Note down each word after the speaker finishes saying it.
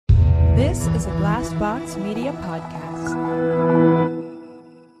This is a Glass Box Media podcast.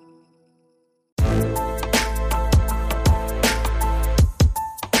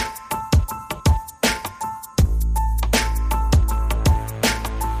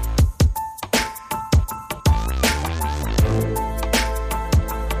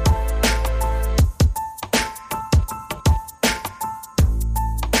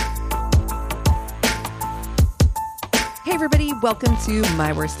 Hey everybody, welcome to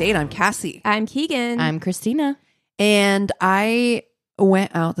My Worst Date. I'm Cassie. I'm Keegan. I'm Christina. And I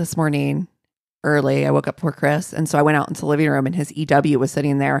went out this morning early. I woke up before Chris. And so I went out into the living room and his EW was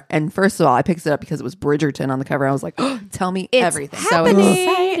sitting there. And first of all, I picked it up because it was Bridgerton on the cover. I was like, oh, tell me everything. happening.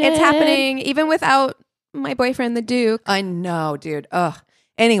 excited. It's happening even without my boyfriend, the Duke. I know, dude. Ugh.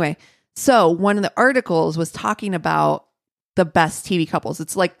 Anyway, so one of the articles was talking about the best TV couples.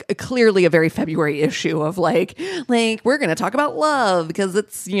 It's like clearly a very February issue of like we're going to talk about love because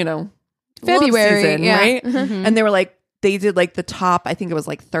it's, love February, season, yeah. right? Mhm. And they were like, they did like the top, I think it was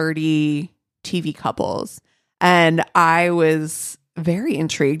like 30 TV couples. And I was very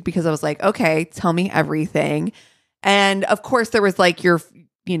intrigued because I was like, okay, tell me everything. And of course there was like your,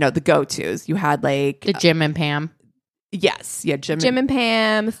 the go-tos. You had like, The Jim and Pam. yes. Yeah. Jim and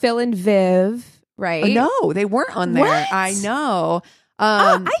Pam, Phil and Viv, right? No, they weren't on there. What? I know.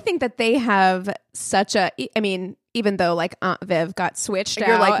 I think that they have such a, I mean, even though like Aunt Viv got switched you're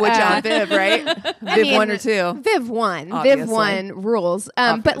out. like, which Aunt Viv, right? Viv mean, 1 or 2. Viv won. Obviously. Viv won rules.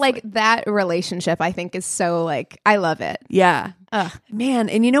 But like that relationship, I think is so like, I love it. Yeah. Ugh. Man.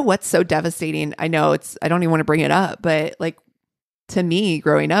 And you know what's so devastating? I know I don't even want to bring it up, but like to me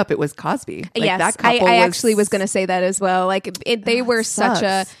growing up, it was Cosby. Like, Yes, that couple I actually was going to say that as well. Like they were such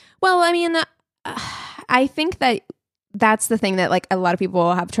a, sucks. well, I mean, I think that that's the thing that like a lot of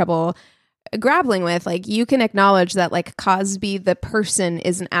people have trouble grappling with. Like you can acknowledge that like Cosby, the person,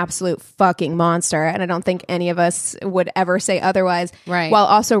 is an absolute fucking monster. And I don't think any of us would ever say otherwise. Right. While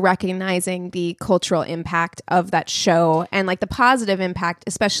also recognizing the cultural impact of that show and like the positive impact,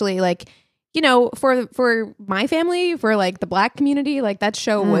 especially like, for my family, for like the Black community, like that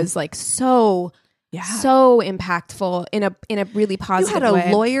show was like so impactful in a really You positive had a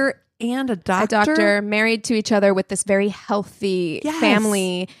way. lawyer and a doctor. A doctor married to each other with this very healthy Yes.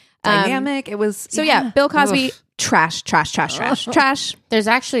 family Dynamic. It was So yeah, Bill Cosby, Ugh. trash. There's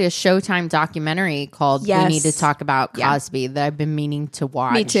actually a Showtime documentary called Yes. We Need to Talk About Yeah. Cosby that I've been meaning to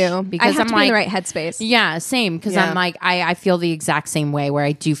watch. Me too. Because I have I'm to like, be in the right headspace. yeah, same. Because Yeah. I'm like, I feel the exact same way where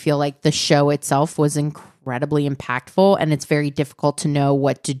I do feel like the show itself was incredibly impactful and it's very difficult to know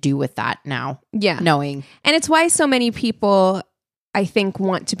what to do with that now. Yeah. Knowing. And it's why so many people, I think,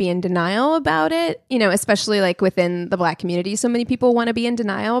 want to be in denial about it, especially like within the Black community. So many people want to be in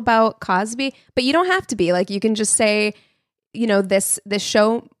denial about Cosby, but you don't have to be. Like you can just say, this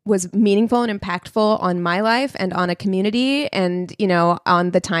show was meaningful and impactful on my life and on a community and,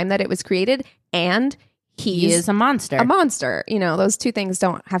 on the time that it was created. And He is a monster. a monster. Those two things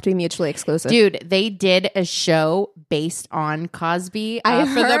don't have to be mutually exclusive. Dude, they did a show based on Cosby I for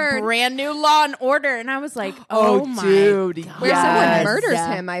heard. the brand new Law and Order. And I was like, oh my dude. God. Where someone Yes. murders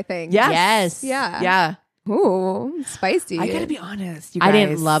Yeah. him, I think. Yes. Yes. Yeah. Yeah. Ooh, spicy. I gotta be honest. You I guys.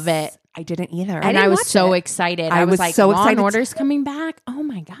 didn't love it. I didn't either. And didn't I was watch so it. excited. I I was was like, so Law and excited. Order's coming back. Oh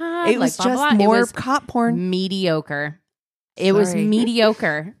my God. It was Like, blah, just blah, blah. more It was cop porn. mediocre. It was Sorry.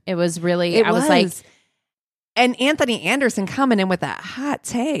 mediocre. It was really, I was like, and Anthony Anderson coming in with that hot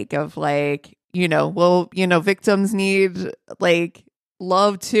take of like, victims need like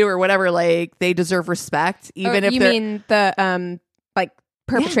love too or whatever. Like they deserve respect, even if you they're mean the like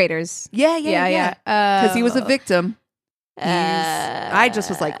perpetrators. yeah. Because he was a victim. I just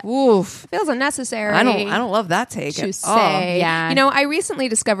was like, woof. feels unnecessary. I don't love that take to at say. all. yeah. I recently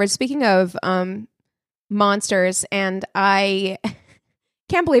discovered, speaking of monsters, and I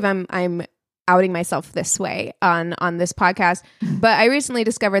can't believe I'm outing myself this way on this podcast, but I recently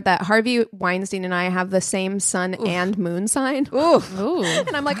discovered that Harvey Weinstein and I have the same sun and moon sign. Oof. Ooh.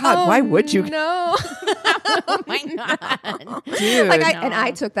 And I'm like, God, oh, why would you? No. Oh my God. Dude. Like no. and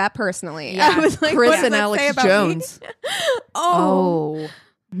I took that personally. Yeah. I was like, Chris what does and that Alex say about me? Jones. Oh.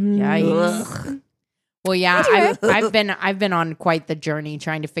 Yikes. Well, yeah, Anyway. I've been on quite the journey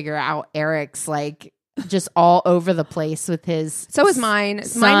trying to figure out Eric's like just all over the place with his. So is mine.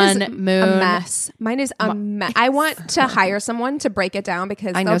 Sun, Mine is moon. a mess. Mine is a mess. I want to hire someone to break it down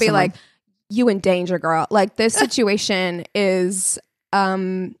because I know they'll be someone. like, "You in danger, girl." Like this situation is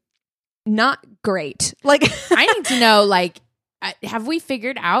not great. Like I need to know, like, have we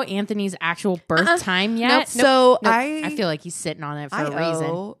figured out Anthony's actual birth time yet? Nope. So Nope. I feel like he's sitting on it for a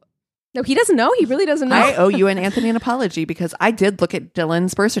reason. No, he doesn't know. He really doesn't know. I owe you and Anthony an apology because I did look at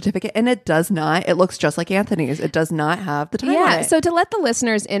Dylan's birth certificate and it does not. It looks just like Anthony's. It does not have the time on yeah. it. So to let the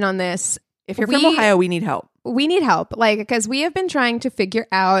listeners in on this, if you're from Ohio, we need help. we need help, like, because we have been trying to figure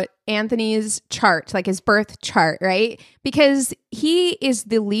out Anthony's chart, like his birth chart, right? Because he is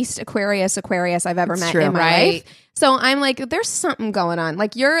the least Aquarius I've ever met true, in my right? life. So I'm like, there's something going on.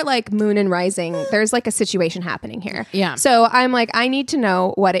 Like, you're like moon and rising. There's like a situation happening here. Yeah. So I'm like, I need to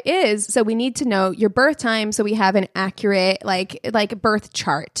know what it is. So we need to know your birth time so we have an accurate like birth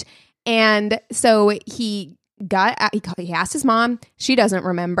chart. And so he asked his mom. She doesn't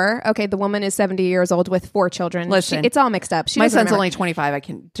remember. Okay, the woman is 70 years old with 4 children. Listen, it's all mixed up. My doesn't son's remember. only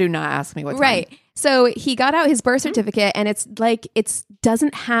 25. Do not ask me what time. Right. So he got out his birth certificate and it's the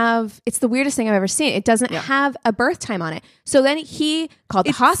weirdest thing I've ever seen. It doesn't have a birth time on it. So then he called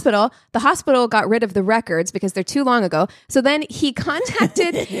the hospital. The hospital got rid of the records because they're too long ago. So then he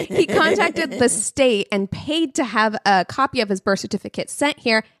contacted the state and paid to have a copy of his birth certificate sent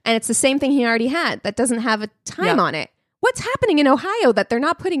here. And it's the same thing he already had that doesn't have a time on it. What's happening in Ohio that they're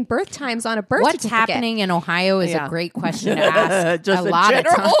not putting birth times on a birth What's certificate? happening in Ohio is a great question to ask. Just a lot of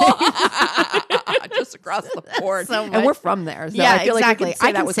times. Just across the board. So and much. we're from there. So Yeah, I feel exactly. like we can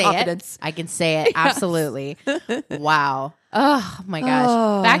say that with say confidence. it. I can say it. Absolutely. Wow. Oh my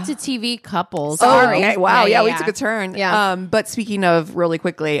gosh. Back to TV couples. Sorry. Okay. Wow. Yeah, We took a turn. Yeah. But speaking of really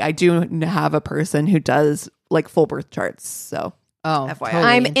quickly, I do have a person who does like full birth charts. So Oh, FYI. totally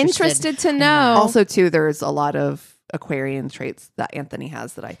I'm interested to know. also too, there's a lot of Aquarian traits that Anthony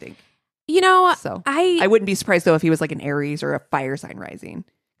has that I think. You know, So I I wouldn't be surprised though if he was like an Aries or a fire sign rising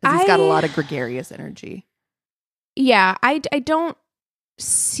because he's got a lot of gregarious energy. Yeah, I don't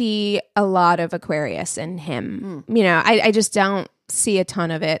see a lot of Aquarius in him. You know, I just don't see a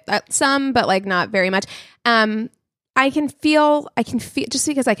ton of it. Some, but like not very much. I can feel just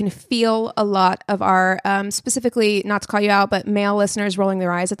because I can feel a lot of our specifically, not to call you out, but male listeners rolling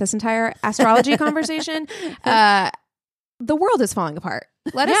their eyes at this entire astrology conversation. The world is falling apart.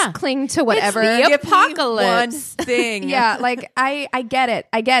 Let us cling to whatever. It's the Give me apocalypse. one thing. Yeah, like I get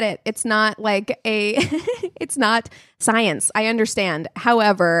it. It's not like it's not science. I understand.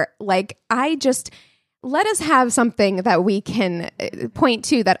 However, like let us have something that we can point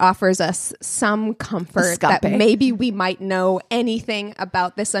to that offers us some comfort that Escape. maybe we might know anything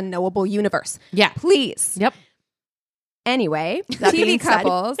about this unknowable universe. Yeah. Please. Yep. Anyway, That TV being said-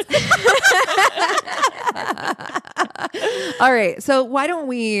 couples. All right. So why don't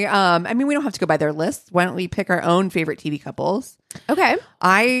we, I mean, we don't have to go by their lists. Why don't we pick our own favorite TV couples? Okay.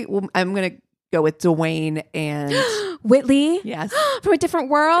 I'm going to go with Dwayne and Whitley. yes. From a different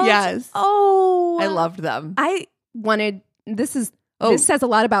world. Yes. Oh. I loved them. I wanted this says a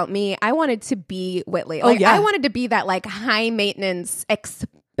lot about me. I wanted to be Whitley. Like, yeah. I wanted to be that like high maintenance,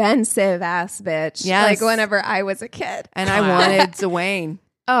 expensive ass bitch. Yes. Like whenever I was a kid. And I wanted Dwayne.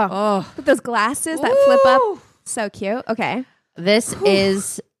 Oh, with those glasses that flip up. So cute. Okay. This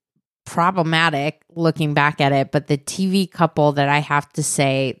is problematic looking back at it, but the TV couple that I have to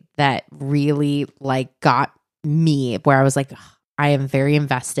say that really like got me where I was like, I am very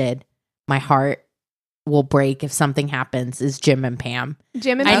invested. My heart will break if something happens is Jim and Pam.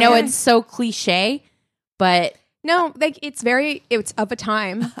 Jim and I know Pam. it's so cliche, but No, like it's of a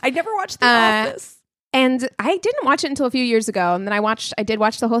time. I never watched The Office. And I didn't watch it until a few years ago. And then I did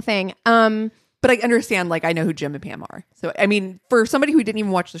watch the whole thing. But I understand, like, I know who Jim and Pam are. So, I mean, for somebody who didn't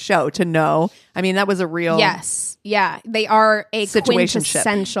even watch the show to know, I mean, that was a real... Yes. Yeah. They are a Situationship.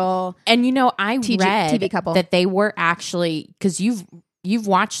 quintessential. and you know, I read TV couple. that they were actually, because you've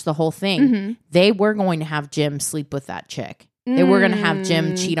watched the whole thing, Mm-hmm. they were going to have Jim sleep with that chick. They were going to have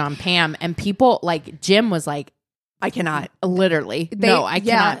Jim cheat on Pam, and people like Jim was like, I cannot. literally, no, I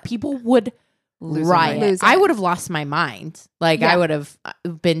cannot. People would Lose riot. their mind. I would have lost my mind. Like Yeah. I would have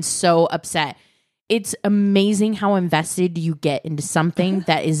been so upset. It's amazing how invested you get into something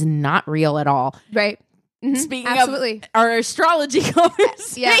that is not real at all. Right. Mhm. Speaking Absolutely. of our astrology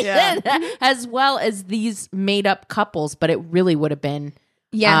conversation, Yeah. as well as these made up couples, but it really would have been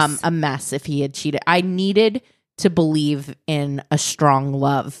Yes. a mess if he had cheated. I needed to believe in a strong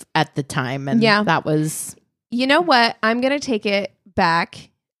love at the time, and Yeah. that was You know what? I'm going to take it back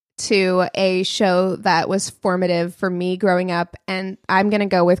to a show that was formative for me growing up, and I'm going to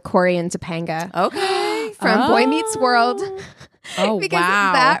go with Corey and Topanga Okay. from Boy Meets World. Oh, because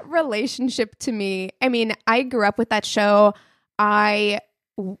wow. that relationship to me, I mean, I grew up with that show. I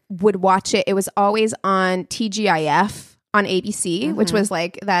would watch it. It was always on TGIF on ABC, which was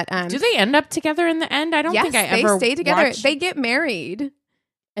like that. Do they end up together in the end? I don't yes, think I they ever stay together. watched- They get married.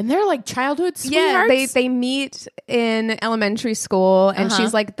 And they're like childhood Yeah, sweethearts. they meet in elementary school, and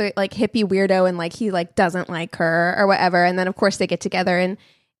she's like the like hippie weirdo, and like he like doesn't like her or whatever. And then of course they get together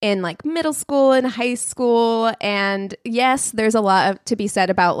in like middle school and high school. And yes, there's a lot to be said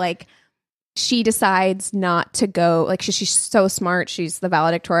about like she decides not to go. Like she's so smart, she's the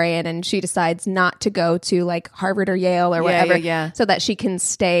valedictorian, and she decides not to go to like Harvard or Yale or whatever, so that she can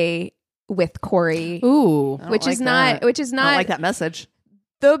stay with Corey. Ooh, which is not I don't like that message.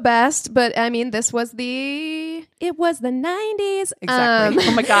 The best, but I mean, it was the 90s. Exactly.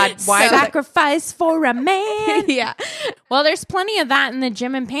 Oh my God. Why sacrifice for a man? Yeah. Well, there's plenty of that in the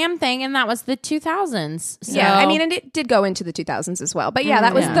Jim and Pam thing, and that was the 2000s. So. Yeah, I mean, and it did go into the 2000s as well. But yeah,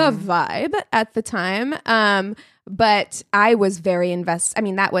 that was the vibe at the time. But I was very invested. I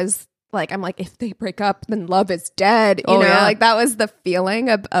mean, that was like, I'm like, if they break up, then love is dead. You know, like that was the feeling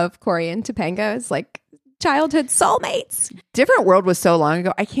of Corey and Topanga. It's like childhood soulmates. Different World was so long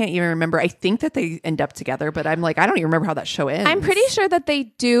ago. I can't even remember. I think that they end up together, but I'm like, I don't even remember how that show ends. I'm pretty sure that they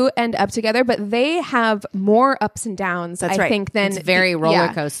do end up together, but they have more ups and downs, I think, than... It's very roller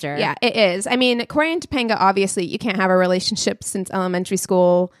coaster. Yeah, it is. I mean, Corey and Topanga, obviously, you can't have a relationship since elementary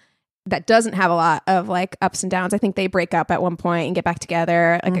school that doesn't have a lot of like ups and downs. I think they break up at one point and get back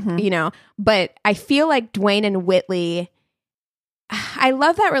together, like, you know. But I feel like Dwayne and Whitley, I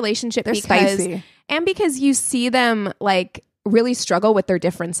love that relationship. They're because spicy. And because you see them like really struggle with their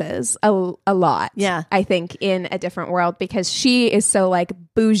differences a lot. Yeah. I think in A Different World, because she is so like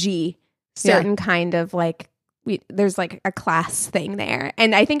bougie, certain kind of like, there's like a class thing there.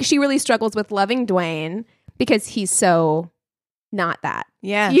 And I think she really struggles with loving Dwayne because he's so not that.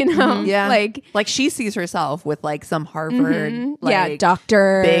 Yeah. You know? Yeah. Like she sees herself with like some Harvard, like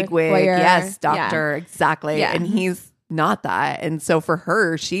doctor. bigwig. lawyer. Yes, doctor. Exactly. Yeah. And he's not that. And so for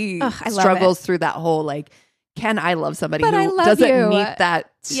her, she I love struggles through that whole like, can I love somebody But I who love doesn't you. meet that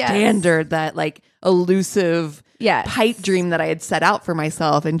standard, that like elusive pipe dream that I had set out for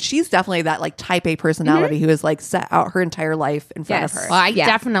myself? And she's definitely that like type A personality who has like set out her entire life in front of her. Well, I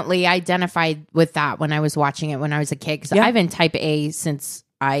definitely identified with that when I was watching it when I was a kid, because I've been type A since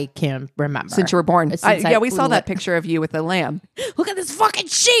I can remember. Since you were born. Since we saw that picture of you with a lamb. Look at this fucking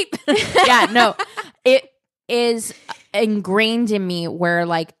sheep. Yeah, no, it is ingrained in me where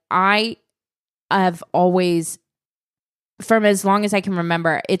like I have always, from as long as I can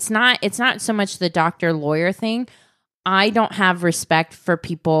remember, it's not so much the doctor lawyer thing. I don't have respect for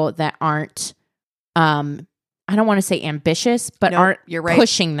people that aren't I don't want to say ambitious, but aren't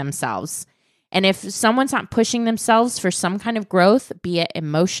pushing themselves. And if someone's not pushing themselves for some kind of growth, be it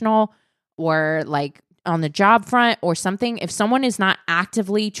emotional or like on the job front or something, if someone is not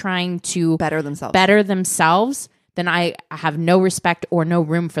actively trying to better themselves, then I have no respect or no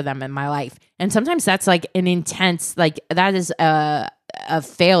room for them in my life. And sometimes that's like an intense, like that is a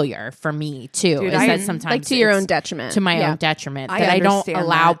failure for me too. Dude, is that sometimes like to your own detriment, to my own detriment, I that I don't understand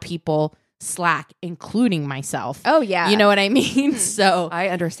allow that. people slack, including myself. Oh yeah, you know what I mean. So I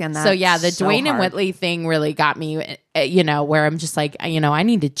understand that. So yeah, the so Dwayne and hard. Whitley thing really got me. You know, where I'm just like, you know, I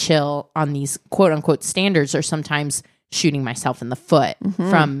need to chill on these quote unquote standards, or sometimes shooting myself in the foot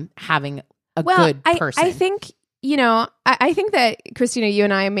from having a good person. I think. You know, I think that, Christina, you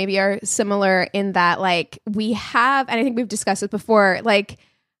and I maybe are similar in that, like, we have, and I think we've discussed it before, like,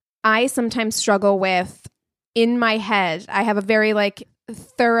 I sometimes struggle with, in my head, I have a very, like,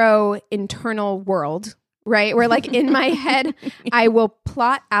 thorough internal world, right? Where, like, in my head, I will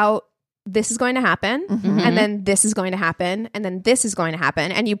plot out, this is going to happen, and then this is going to happen, and then this is going to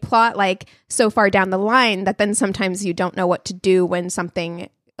happen. And you plot, like, so far down the line that then sometimes you don't know what to do when something...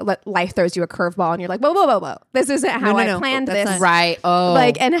 life throws you a curveball and you're like, whoa. This isn't how I planned this. Right. Oh.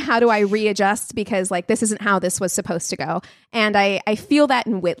 Like, and how do I readjust? Because like, this isn't how this was supposed to go. And I feel that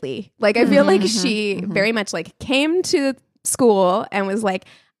in Whitley. Like, I feel like she very much like came to school and was like,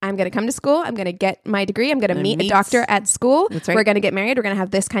 I'm going to come to school. I'm going to get my degree. I'm going to meet a doctor at school. That's right. We're going to get married. We're going to have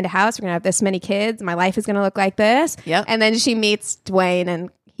this kind of house. We're going to have this many kids. My life is going to look like this. Yep. And then she meets Dwayne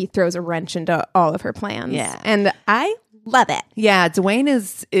and he throws a wrench into all of her plans. Yeah. And I love it. Yeah, Dwayne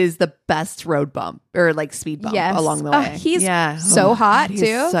is the best road bump or like speed bump along the way. He's so hot he's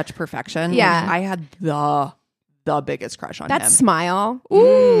too. Such perfection. Yeah. Like, I had the biggest crush on That him. smile.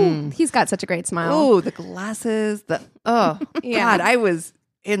 Ooh. He's got such a great smile. Oh, the glasses. God, I was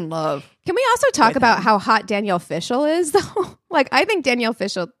in love. Can we also talk about how hot Danielle Fishel is though? Like, I think Danielle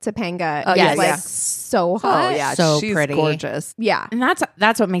Fishel Topanga Oh, is yes. like yeah. so hot. Oh yeah, So she's pretty. gorgeous. Yeah. And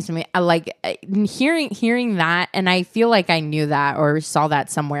that's what makes me hearing that, and I feel like I knew that or saw that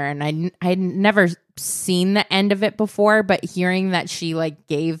somewhere, and I'd never seen the end of it before, but hearing that she like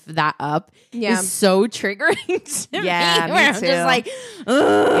gave that up Yeah. is so triggering to Yeah, me. me Where I'm too. just like,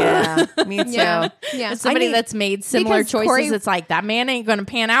 ugh. Yeah, me too. Yeah. Yeah. As somebody I mean, that's made similar because choices, Corey- it's like that man ain't going to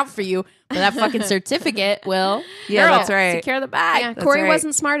pan out for you, but that fucking certificate will. Yeah, Girl, that's right. Secure the bag. Yeah, That's Corey right.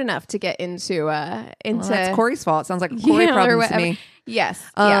 wasn't smart enough to get into Well, that's into Corey's fault. Sounds like a Corey Yeah, or problem to whatever. me. Yes.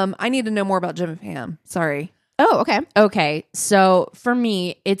 Yeah. I need to know more about Jim and Pam. Sorry. Oh, okay. Okay, so for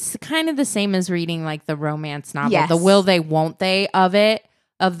me, it's kind of the same as reading like the romance novel, Yes. the will they, won't they of it,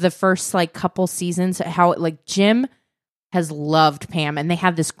 of the first like couple seasons, how like Jim has loved Pam and they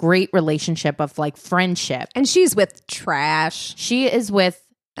have this great relationship of like friendship. And she's with trash. She is with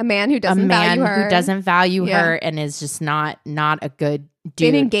A man who a doesn't man value her. who doesn't value Yeah. her and is just not a good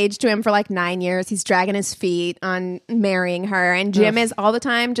Been dude. engaged to him for like 9 years. He's dragging his feet on marrying her. And Jim is all the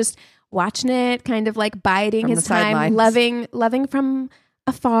time just watching it, kind of like biding From his the time, sidelines. loving from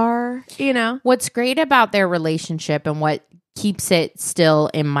afar, you know? What's great about their relationship and what keeps it still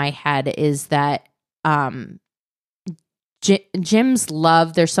in my head is that Jim's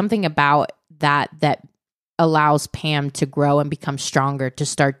love, there's something about that allows Pam to grow and become stronger, to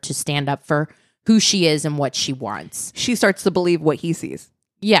start to stand up for who she is and what she wants. She starts to believe what he sees.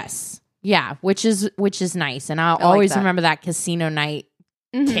 Yes. Yeah, which is nice. And I'll like always that. remember that casino night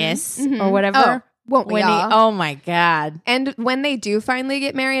Mhm. kiss Mhm. or whatever. Oh, won't we When all? oh my God. And when they do finally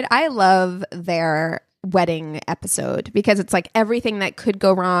get married, I love their wedding episode because it's like everything that could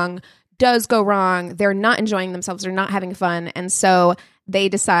go wrong does go wrong. They're not enjoying themselves. They're not having fun. And so they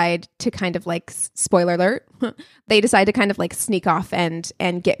decide to kind of like, spoiler alert, they decide to kind of like sneak off and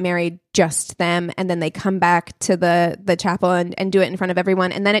get married, just them. And then they come back to the chapel and do it in front of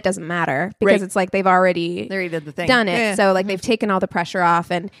everyone. And then it doesn't matter because Right. it's like they've already There he did the thing. done it. Yeah. So like they've taken all the pressure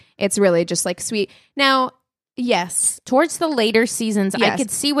off and it's really just like sweet. Now, yes, Towards the later seasons, I Yes.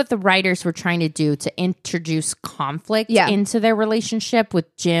 could see what the writers were trying to do to introduce conflict Yeah. into their relationship,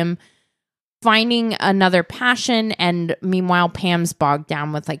 with Jim finding another passion, and meanwhile Pam's bogged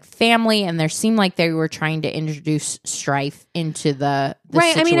down with like family, and there seemed like they were trying to introduce strife into the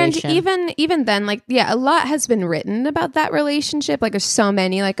right. I situation. mean, and even then, like, yeah, a lot has been written about that relationship. Like, there's so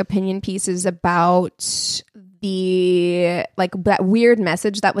many like opinion pieces about the like that weird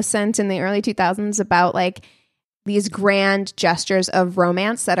message that was sent in the early 2000s about like these grand gestures of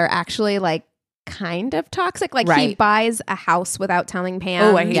romance that are actually like kind of toxic. Like he Right. buys a house without telling Pam.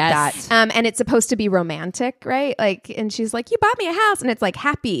 Oh, I hate Yes. that. And it's supposed to be romantic, right? Like, and she's like, "You bought me a house," and it's like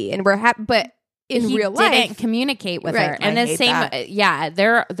happy, and we're happy, but in he real didn't life, communicate with Right. her. And I the hate same, that. yeah,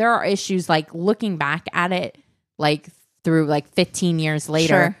 there are issues like looking back at it, like through like 15 years later,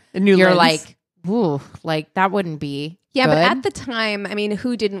 Sure. A new you're lens. like, ooh, like that wouldn't be. yeah. But good. at the time, I mean,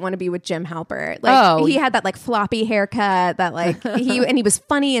 who didn't want to be with Jim Halpert? Like, Oh. he had that like floppy haircut, that like he was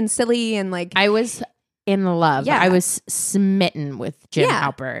funny and silly and like, I was in love. Yeah. I was smitten with Jim Yeah.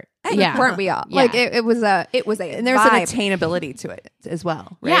 Halpert. I- Yeah. weren't we all? Yeah. Like, it was a and there's vibe. an attainability to it as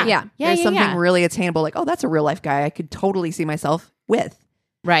well. Right? Yeah. Yeah. Yeah. There's yeah, something yeah. really attainable. Like, oh, that's a real life guy I could totally see myself with.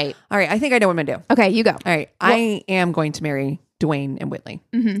 Right. All right. I think I know what I'm going to do. Okay, you go. All right. I am going to marry Dwayne and Whitley.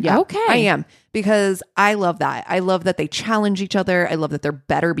 Mhm. Yeah. Okay. I am, because I love that. I love that they challenge each other. I love that they're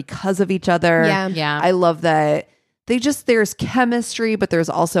better because of each other. Yeah. Yeah. I love that there's chemistry, but there's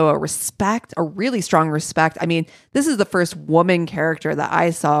also a respect, a really strong respect. I mean, this is the first woman character that I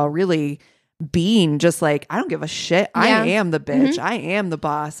saw really being just like, I don't give a shit. I Yeah. am the bitch. I am the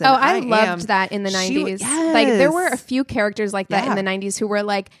boss. And Oh, I am- loved that in the She- 90s. Like there were a yes. few characters like that Yeah. in the 90s who were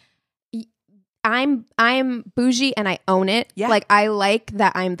like, I'm bougie and I own it. Yeah. Like I like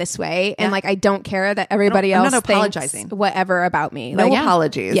that I'm this way and Yeah. like I don't care that everybody I'm else not thinks apologizing. whatever about me. No Like,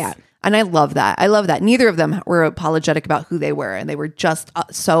 apologies. Yeah. And I love that. I love that. Neither of them were apologetic about who they were, and they were just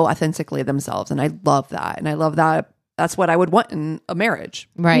so authentically themselves. And I love that. And I love that. That's what I would want in a marriage.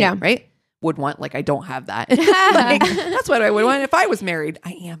 Right. Yeah. Right? Would want, like, I don't have that. Like, that's what I would want if I was married.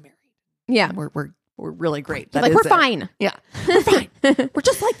 I am married. yeah. We're really great. That Like is we're it. fine. Yeah. We're fine. We're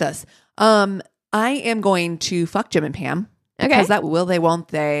just like this. I am going to fuck Jim and Pam. Okay. Because that will they won't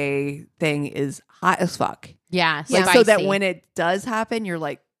they thing is hot as fuck. Yeah. Yeah. Like, so that spicy. when it does happen, you're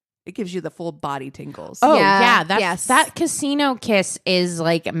like, it gives you the full body tingles. Oh Yeah, yeah, that's yes. that casino kiss is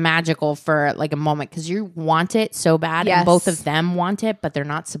like magical for like a moment, because you want it so bad, Yes. and both of them want it, but they're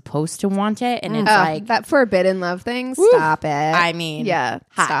not supposed to want it, and it's Oh, like, that forbidden love thing. Woo. Stop it. I mean, yeah.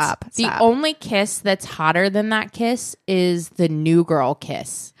 hot. the Stop. only kiss that's hotter than that kiss is the New Girl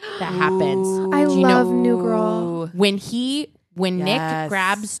kiss that happens. I Do you know- love New Girl. When he when Yes. Nick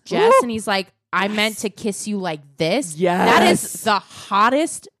grabs Jess and he's like, I meant to kiss you like this. Yes. That is the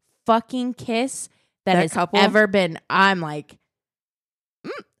hottest fucking kiss that has couple? ever been. I'm like,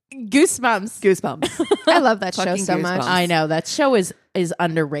 goosebumps. I love that show Fucking so much. goosebumps. I know that show is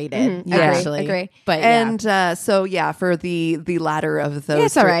underrated. Mhm. Actually, Agree. But And so yeah, for the latter of those, Yeah,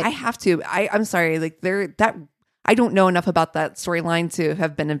 it's all three, right. I have to. I'm sorry, like I don't know enough about that storyline to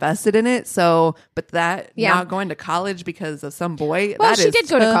have been invested in it. So, but that Yeah. not going to college because of some boy. Well, that she is did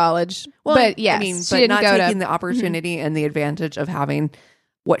go to tough. college, Well, but yes, I mean, she but didn't not go taking to. the opportunity and the advantage of having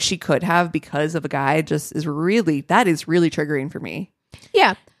what she could have because of a guy just is really triggering for me.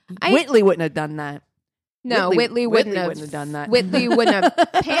 Yeah, Whitley wouldn't have done that. no, Whitley wouldn't have done that. Whitley wouldn't have.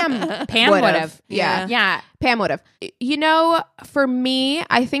 Pam would would have. Yeah. yeah. Pam would have. You know, for me,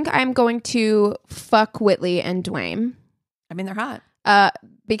 I think I'm going to fuck Whitley and Dwayne. I mean, they're hot.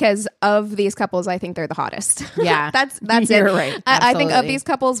 Because of these couples, I think they're the hottest. Yeah. that's You're it. right. I think of Absolutely. these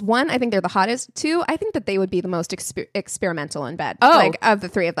couples, one, I think they're the hottest. Two, I think that they would be the most experimental in bed. Oh. Like of the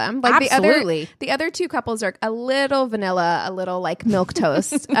three of them. Like Absolutely. the other two couples are a little vanilla, a little like milk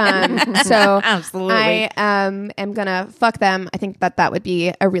toast. So Absolutely. I am gonna fuck them. I think that would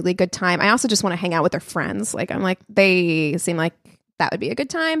be a really good time. I also just want to hang out with their friends. Like I'm like they seem like that would be a good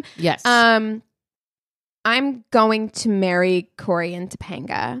time. yes. I'm going to marry Corey and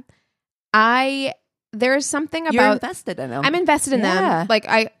Topanga. There's something You're about invested in them. I'm invested in Yeah. them. Like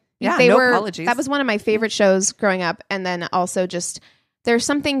Yeah, they no were. apologies. That was one of my favorite shows growing up, and then also just there's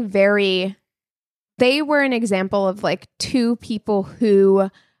something very. They were an example of like two people who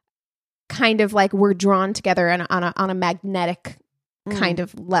kind of like were drawn together on a magnetic kind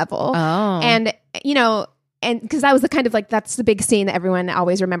of level, oh. and you know. And because that was the kind of like, that's the big scene that everyone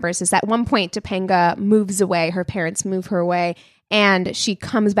always remembers is at one point Topanga moves away, her parents move her away, and she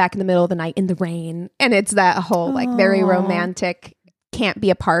comes back in the middle of the night in the rain. And it's that whole like very romantic, can't be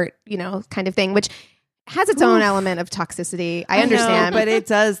apart, you know, kind of thing, which has its own element of toxicity. I understand. know, but it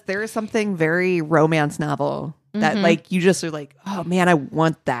does. There is something very romance novel that like you just are like, oh man, I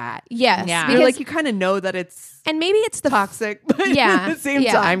want that. yes. Yeah. Because, You're like you kind of know that it's and maybe it's the toxic, but Yeah, at the same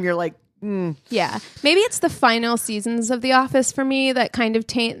yeah. time you're like, yeah, maybe it's the final seasons of The Office for me that kind of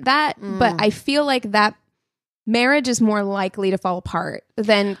taint that. But I feel like that marriage is more likely to fall apart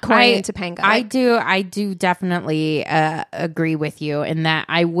than Corey and Topanga. I do definitely agree with you in that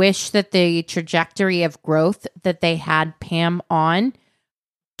I wish that the trajectory of growth that they had Pam on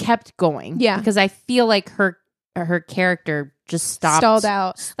kept going. Yeah. Because I feel like her character just stopped. stalled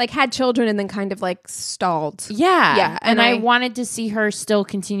out, like had children and then kind of like stalled. Yeah. Yeah, And and I I- wanted to see her still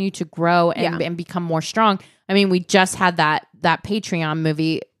continue to grow and become more strong. I mean, we just had that Patreon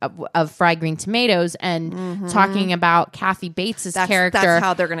movie of Fried Green Tomatoes and talking about Kathy Bates's character. That's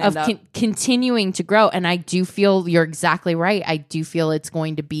how they're going to of end up. continuing to grow. And I do feel you're exactly right. I do feel it's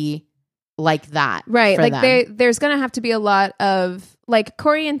going to be like that. Right. for Like them. there's going to have to be a lot of like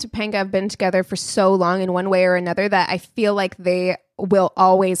Corey and Topanga have been together for so long in one way or another that I feel like they will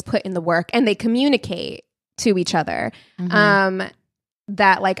always put in the work and they communicate to each other.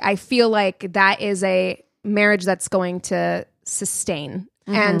 That like, I feel like that is a marriage that's going to sustain.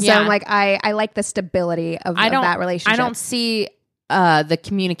 And so Yeah. I'm like, I like the stability of that relationship. I don't see the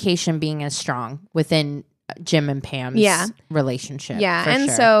communication being as strong within Jim and Pam's relationship. Yeah. for And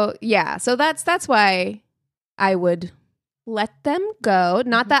sure. so that's why I would let them go.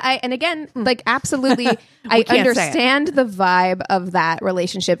 Not that and again, like absolutely I can't say it. understand the vibe of that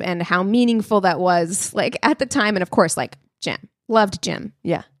relationship and how meaningful that was like at the time. And of course, like Jim. Loved Jim.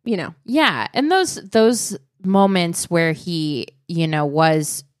 Yeah. You know. Yeah, and those moments where he,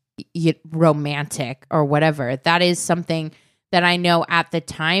 was romantic or whatever, that is something that I know at the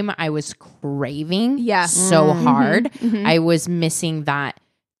time I was craving Yeah. so hard. mhm. I was missing that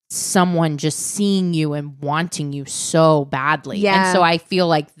someone just seeing you and wanting you so badly. Yeah. And so I feel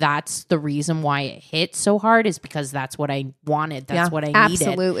like that's the reason why it hit so hard is because that's what I wanted. That's Yeah. what I needed.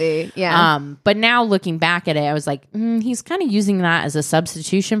 Absolutely. Yeah. But now looking back at it, I was like, he's kind of using that as a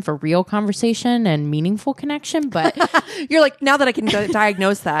substitution for real conversation and meaningful connection. But You're like, now that I can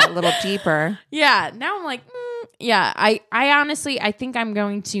diagnose that a little deeper. yeah, now I'm like, yeah, I honestly, I think I'm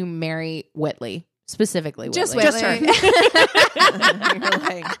going to marry Whitley, specifically Whitley. Just her. Whitley. You're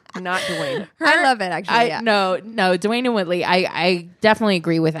like, not Dwayne. I love it actually. Yeah. No, Dwayne and Whitley, I definitely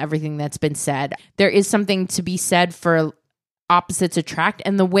agree with everything that's been said. There is something to be said for opposites attract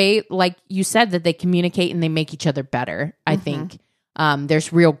and the way, like you said, that they communicate and they make each other better. I think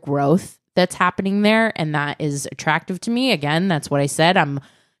there's real growth that's happening there, and that is attractive to me. Again, that's what I said. I'm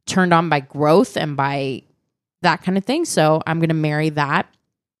turned on by growth and by that kind of thing. So I'm going to marry that.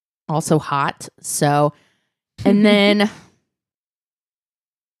 Also hot. So, and then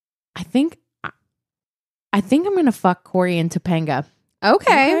think I'm gonna fuck Corey and Topanga.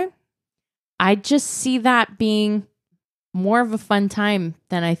 Okay. I just see that being more of a fun time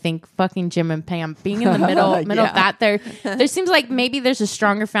than I think fucking Jim and Pam. Being in the middle of that, there seems like maybe there's a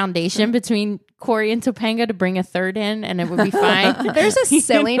stronger foundation between Corey and Topanga to bring a third in, and it would be fine. There's a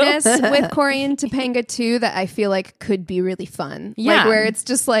silliness with Corey and Topanga too that I feel like could be really fun. Yeah. Like where it's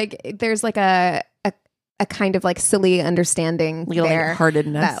just like there's like a kind of like silly understanding there.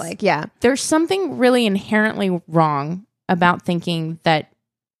 Heartedness. That like, yeah. There's something really inherently wrong about thinking that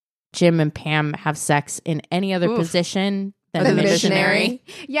Jim and Pam have sex in any other position than The a missionary.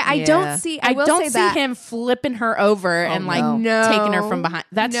 Yeah, I Yeah. don't see. I will don't say see that. him flipping her over and like no. taking her from behind.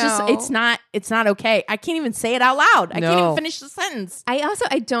 That's just No. it's not okay. I can't even say it out loud. I can't No. even finish the sentence.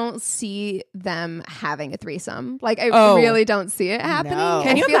 I don't see them having a threesome. Like I Oh. really don't see it happening. No.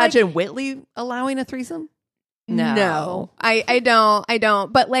 Can you I feel like- imagine Whitley allowing a threesome? No, I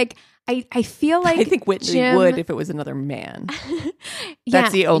don't. But like, I feel like I think Whitley Jim- would if it was another man. Yeah,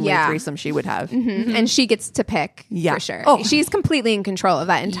 That's the only yeah. threesome she would have. Mhm. And she gets to pick Yeah. for sure. Oh. She's completely in control of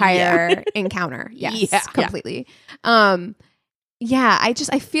that entire encounter. Yes, Yeah. completely. Yeah, I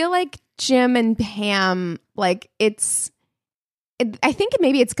feel like Jim and Pam, like I think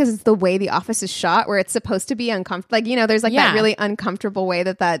maybe it's because it's the way The Office is shot, where it's supposed to be uncomfortable. Like, you know, there's like Yeah. that really uncomfortable way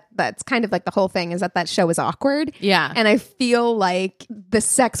that's kind of like the whole thing is that show is awkward. Yeah. And I feel like the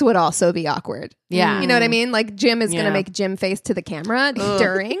sex would also be awkward. Yeah. You know what I mean? Like Jim is going Yeah. to make Jim face to the camera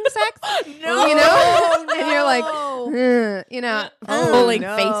during sex. No. You know? And you're like, you know. Pulling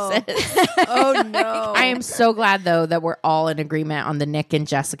no. faces. Oh no! I am so glad though that we're all in agreement on the Nick and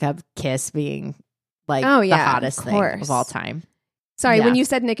Jessica kiss being like Oh, the yeah, hottest of thing course. of all time. Sorry, Yeah. when you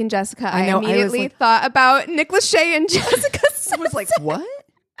said Nick and Jessica, I know, I was immediately like- thought about Nick Lachey and Jessica I was like, what?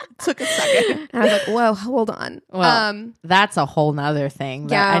 Took a second. And I was like, whoa, hold on. Well, that's a whole nother thing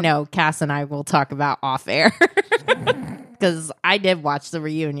that Yeah. I know Cass and I will talk about off air because I did watch the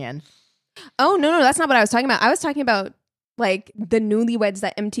reunion. Oh, no, that's not what I was talking about. I was talking about like the Newlyweds,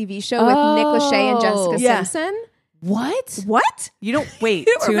 that MTV show with Nick Lachey and Jessica Yeah. Simpson. What? What? You don't wait,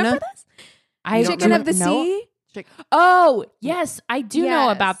 You don't tuna? remember this? I Chicken don't of the know. Sea? Oh, yes, I do know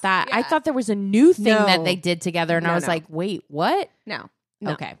Yes, about that. I yeah. thought there was a new thing No. that they did together, and I No, was no. like, wait, what? No.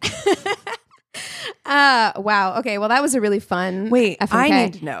 Okay. Wow. Okay. Well, that was a really fun. Wait, FMK. I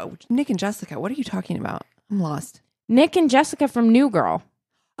need to know. Nick and Jessica, what are you talking about? I'm lost. Nick and Jessica from New Girl.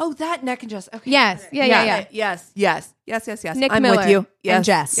 Oh, that Nick and Jessica. Okay. Yes. Yeah. Yes. Nick I'm Miller with you. Yes. and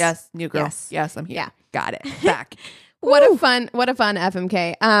Jess. Yes. New girl. Yes. Yes. I'm here. Yeah. Got it. Back. What a fun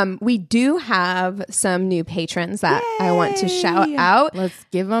FMK. We do have some new patrons that I want to shout Yay. out. Let's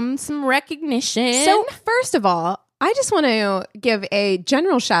give them some recognition. So, first of all, I just want to give a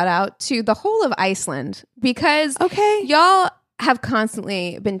general shout out to the whole of Iceland because Okay. y'all have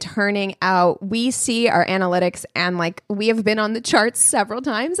constantly been turning out. We see our analytics and like we have been on the charts several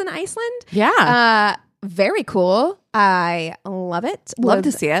times in Iceland. yeah. Very cool. I love it. Love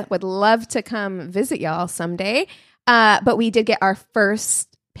to see it. Would love to come visit y'all someday. But we did get our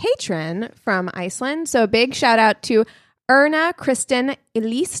first patron from Iceland. So a big shout out to Erna Kristen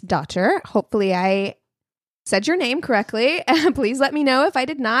Elise-daughter. Hopefully I said your name correctly. Please let me know if I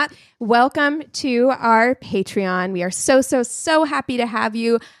did not. Welcome to our Patreon. We are so happy to have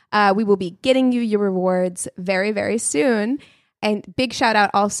you. We will be getting you your rewards very, very soon. And big shout out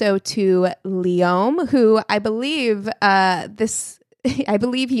also to Liam, who I believe I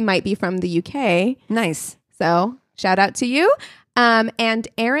believe he might be from the UK. Nice. So shout out to you. And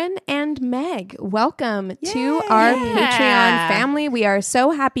Aaron and Meg, welcome to our Patreon family. We are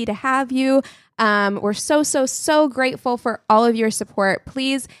so happy to have you. We're so grateful for all of your support.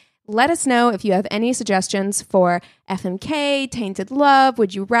 Please let us know if you have any suggestions for FMK, Tainted Love,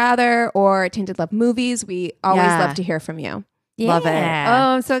 Would You Rather, or Tainted Love movies. We always Yeah. love to hear from you. Love it. Oh, Yeah.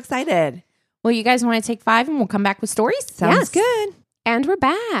 I'm so excited. Well, you guys want to take 5 and we'll come back with stories? Sounds Yes. good. And we're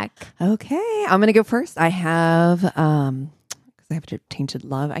back. Okay. I'm going to go first. I have, because I have Tainted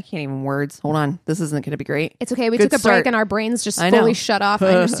Love. I can't even words. Hold on. This isn't going to be great. It's okay. We Good took a start. break and our brains just I know. fully shut off. I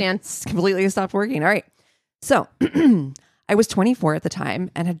understand. It's completely stopped working. All right. So I was 24 at the time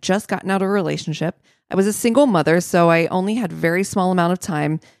and had just gotten out of a relationship. I was a single mother, so I only had a very small amount of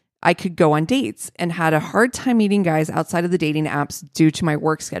time I could go on dates and had a hard time meeting guys outside of the dating apps due to my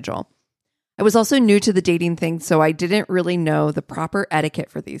work schedule. I was also new to the dating thing, so I didn't really know the proper etiquette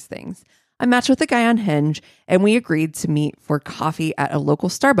for these things. I matched with a guy on Hinge and we agreed to meet for coffee at a local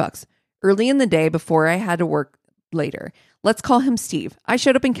Starbucks early in the day before I had to work later. Let's call him Steve. I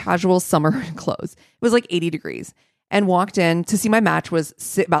showed up in casual summer clothes. It was like 80 degrees and walked in to see my match was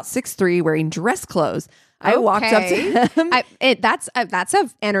about 6'3", wearing dress clothes. I walked up to him. That's a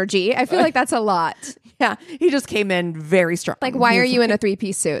energy. I feel like that's a lot. Yeah, he just came in very strong. Like, why are you in a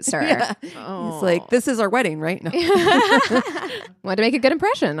 3-piece suit, sir? Yeah. Oh. He's like, this is our wedding, right? No. Want to make a good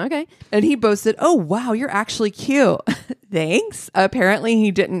impression. Okay. And he boasted, oh, wow, you're actually cute. Thanks. Apparently, he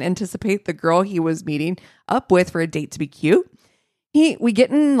didn't anticipate the girl he was meeting up with for a date to be cute. We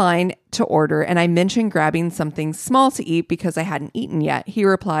get in line to order, and I mentioned grabbing something small to eat because I hadn't eaten yet. He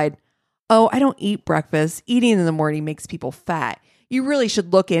replied, oh, I don't eat breakfast. Eating in the morning makes people fat. You really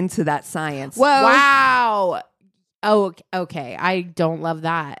should look into that science. Whoa. Wow. Oh, okay. I don't love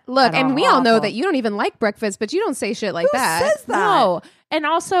that. Look, at and we all. all know that you don't even like breakfast, but you don't say shit like Who that. says that? No. And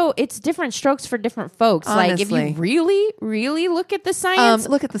also, it's different strokes for different folks. Like, if Honestly. you really, really look at the science,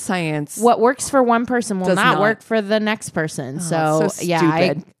 Look at the science. what works for one person will Does not not. work for the next person. So, so yeah,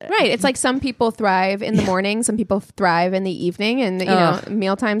 stupid. Right. It's like some people thrive in the morning, some people thrive in the evening, and, you know,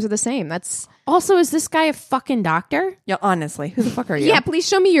 meal times are the same. That's... Also, is this guy a fucking doctor? Yeah, honestly, who the fuck are you? Yeah, please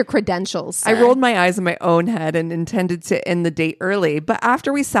show me your credentials, I sir. rolled my eyes in my own head and intended to end the date early. But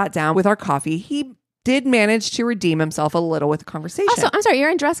after we sat down with our coffee, he did manage to redeem himself a little with the conversation. Also, I'm sorry,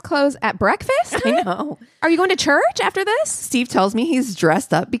 you're in dress clothes at breakfast? I know. Are you going to church after this? Steve tells me he's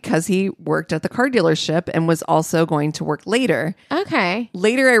dressed up because he worked at the car dealership and was also going to work later. Okay.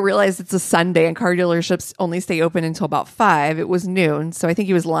 Later, I realized it's a Sunday and car dealerships only stay open until about 5. It was noon, so I think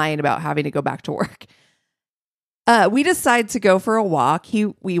he was lying about having to go back to work. We decide to go for a walk.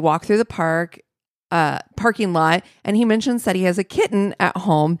 We walk through the parking lot, and he mentions that he has a kitten at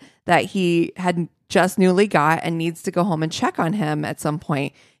home that he had just newly got and needs to go home and check on him at some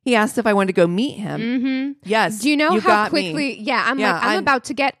point. He asked if I wanted to go meet him. Mm-hmm. Yes. Do you know how got me. quickly? Yeah, I'm Yeah, like, I'm about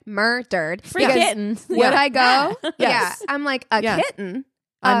to get murdered. Free Because kittens. Would Yeah. I go? Yes. Yeah. I'm like, a Yes. kitten?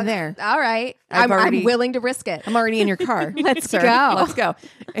 I'm there. All right. I've I'm already- willing to risk it. I'm already in your car. Let's sir. go. Let's go.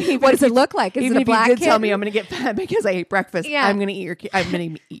 Even What does if it look like? Is Even it a if black you did tell kitten? me I'm going to get fat because I ate breakfast, Yeah. I'm going to eat your. I'm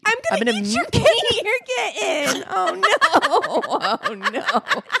going to eat. I'm gonna eat your eat your kitten. Oh no! Oh no!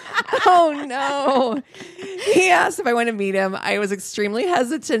 Oh no! He asked if I want to meet him. I was extremely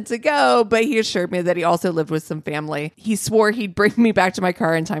hesitant to go, but he assured me that he also lived with some family. He swore he'd bring me back to my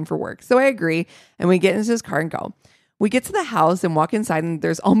car in time for work, so I agree, and we get into his car and go. We get to the house and walk inside, and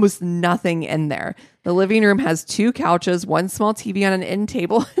there's almost nothing in there. The living room has 2 couches, 1 small TV on an end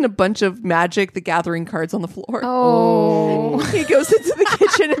table, and a bunch of Magic the Gathering cards on the floor. Oh. He goes into the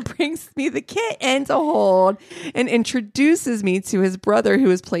kitchen and brings me the kitten to hold and introduces me to his brother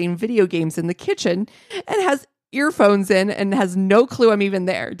who is playing video games in the kitchen and has earphones in and has no clue I'm even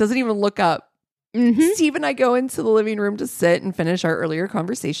there. Doesn't even look up. Mm-hmm. Steve and I go into the living room to sit and finish our earlier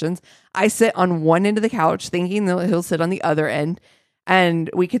conversations. I sit on one end of the couch thinking that he'll sit on the other end and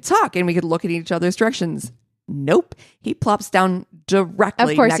we could talk and we could look in each other's directions. Nope. He plops down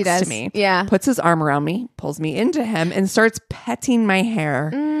directly Of course next he does. to me. Yeah. Puts his arm around me, pulls me into him, and starts petting my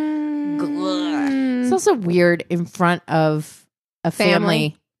hair. It's also weird in front of a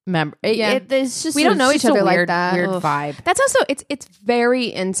family member. Yeah. It's just We don't know it's each just a other like weird, that. Weird Ugh. vibe. That's also it's very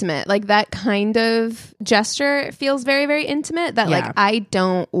intimate. Like that kind of gesture feels very, very intimate. That Yeah. like I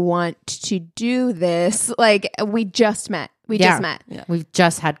don't want to do this. Like we just met. We just met. Yeah. We've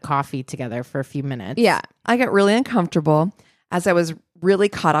just had coffee together for a few minutes. Yeah. I got really uncomfortable as I was really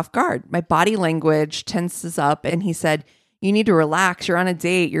caught off guard. My body language tenses up, and he said, "You need to relax. You're on a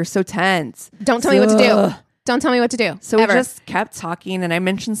date. You're so tense." Don't tell me what to do. Ugh. Don't tell me what to do. So Ever. we just kept talking, and I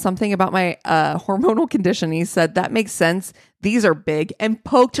mentioned something about my hormonal condition. He said, "That makes sense. These are big," and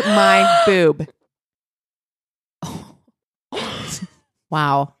poked my boob.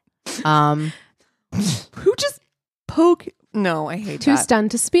 Wow. Who just poke? No, I hate too that.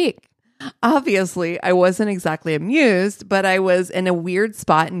 stunned to speak. Obviously, I wasn't exactly amused, but I was in a weird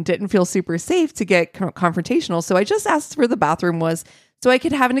spot and didn't feel super safe to get confrontational. So I just asked where the bathroom was so I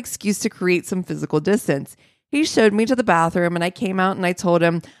could have an excuse to create some physical distance. He showed me to the bathroom, and I came out and I told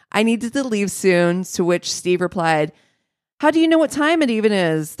him I needed to leave soon, to which Steve replied, "How do you know what time it even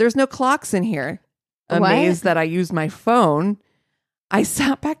is? There's no clocks in here." What? Amazed that I used my phone, I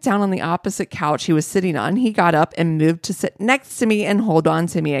sat back down on the opposite couch he was sitting on. He got up and moved to sit next to me and hold on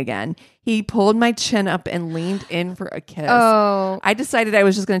to me again. He pulled my chin up and leaned in for a kiss. Oh. I decided I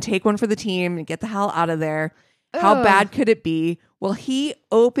was just going to take one for the team and get the hell out of there. How Ugh. bad could it be? Well, he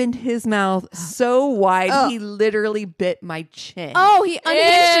opened his mouth so wide, Ugh. he literally bit my chin. Oh, he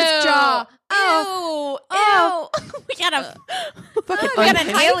unhinged his jaw. Oh, Oh. we got a Fucking we got an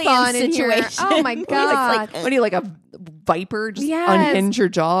unhinged. alien Python in here. situation. Oh my What god. are you like a viper? Just Yes. unhinge your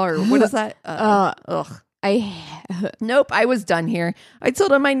jaw, or what is that? Ugh. I Nope, I was done here. I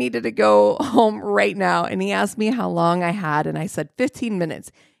told him I needed to go home right now, and he asked me how long I had, and I said 15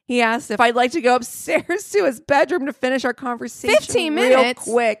 minutes. He asked if I'd like to go upstairs to his bedroom to finish our conversation 15 real minutes?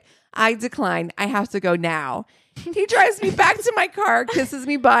 quick. I declined. I have to go now. He drives me back to my car, kisses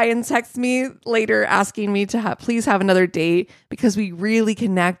me bye, and texts me later asking me to please have another date because we really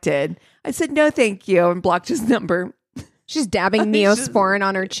connected. I said, no, thank you, and blocked his number. She's dabbing Neosporin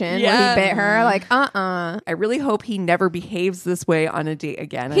on her chin where he bit her. Like, I really hope he never behaves this way on a date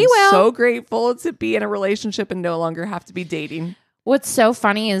again. He I'm will. so grateful to be in a relationship and no longer have to be dating. What's so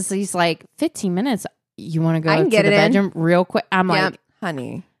funny is he's like, 15 minutes. You want to go I can to get the it in. bedroom real quick? I'm Yeah. like,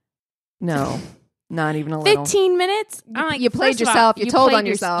 Honey, no, not even a little. 15 minutes? I'm like, You played first of all, yourself. You told played on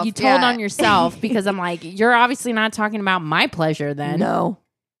yourself. You told Yeah. on yourself because I'm like, you're obviously not talking about my pleasure then. No.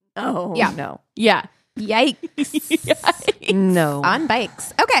 Oh, Yeah. no. Yeah. Yikes. No. On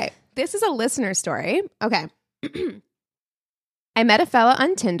bikes. Okay. This is a listener story. Okay. I met a fella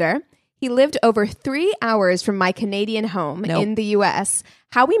on Tinder. He lived over 3 hours from my Canadian home Nope. in the US.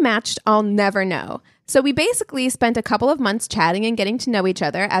 How we matched, I'll never know. So we basically spent a couple of months chatting and getting to know each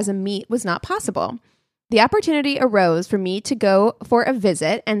other as a meet was not possible. The opportunity arose for me to go for a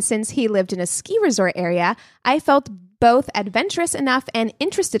visit, and since he lived in a ski resort area, I felt both adventurous enough and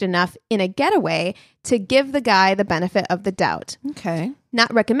interested enough in a getaway to give the guy the benefit of the doubt. Okay.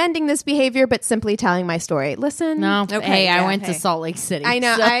 Not recommending this behavior, but simply telling my story. Listen. No. Okay, Hey, I yeah, went to hey. Salt Lake City. I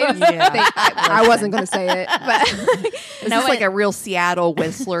know. so- I wasn't going to say it, but Is this like a real Seattle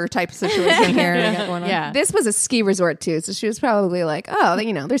Whistler type situation here we got going on? Yeah. this was a ski resort too. So she was probably like, oh,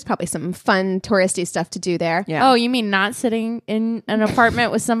 there's probably some fun touristy stuff to do there. Yeah. Oh, you mean not sitting in an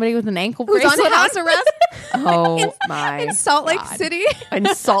apartment with somebody with an ankle Who's bracelet on house arrest Oh my. in Salt Lake God. City?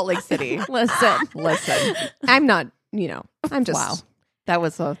 In Salt Lake City. Listen, I'm not, I'm just. Wow. That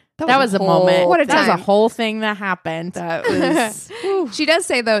was a moment. What a That was time. a whole thing that happened. That was She does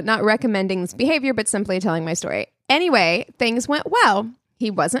say, though, not recommending this behavior, but simply telling my story. Anyway, things went well.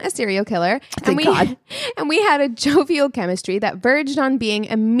 He wasn't a serial killer. Thank God. And we had a jovial chemistry that verged on being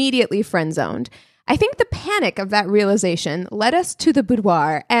immediately friend-zoned. I think the panic of that realization led us to the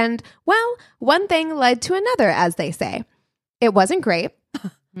boudoir. And, well, one thing led to another, as they say. It wasn't great.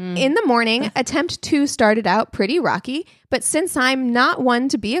 In the morning, attempt 2 started out pretty rocky, but since I'm not one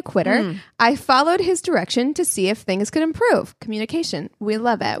to be a quitter, I followed his direction to see if things could improve. Communication. We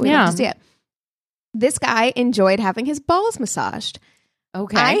love it. We Yeah. love to see it. This guy enjoyed having his balls massaged.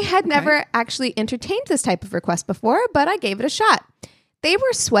 Okay. I had never actually entertained this type of request before, but I gave it a shot. They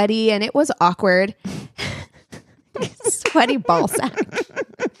were sweaty and it was awkward. Sweaty ball sack.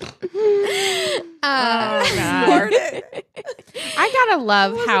 God. I gotta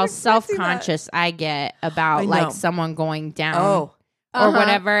love how expecting self-conscious I get about I know. like someone going down Oh. or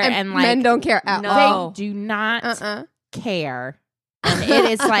whatever, and like men don't care at No. all. they do not Uh-uh. care. And it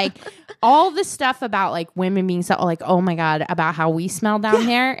is like all the stuff about like women being so like, oh my God, about how we smell down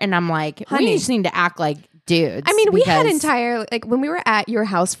there. And I'm like, Honey. we just need to act like dudes. I mean, we had because- entire, like when we were at your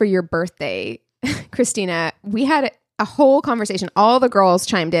house for your birthday, Christina, we had a whole conversation. All the girls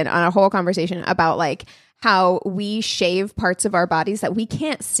chimed in on a whole conversation about like how we shave parts of our bodies that we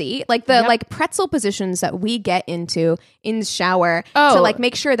can't see, like the Yep. like pretzel positions that we get into in the shower Oh. to like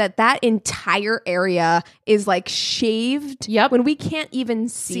make sure that that entire area is like shaved. Yep. When we can't even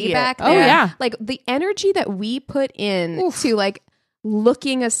see See it. back Oh, there. yeah. Like the energy that we put in to like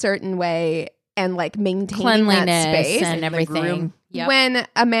looking a certain way and like maintaining cleanliness that space. and the everything. groom. Yep. When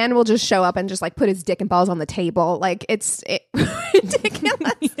a man will just show up and just like put his dick and balls on the table, like it's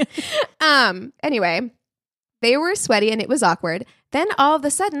ridiculous. Anyway, they were sweaty and it was awkward. Then all of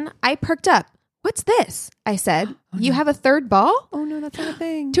a sudden, I perked up. What's this? I said. You have a third ball? Oh no, that's not a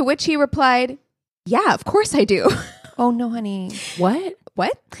thing. To which he replied, yeah, of course I do. Oh no, honey. What?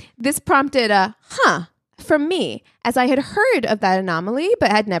 What? This prompted a huh from me, as I had heard of that anomaly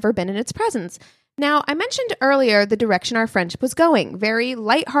but had never been in its presence. Now, I mentioned earlier the direction our friendship was going. Very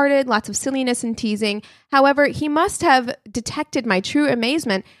lighthearted, lots of silliness and teasing. However, he must have detected my true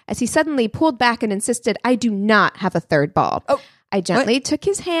amazement as he suddenly pulled back and insisted I do not have a third ball. Oh, I gently took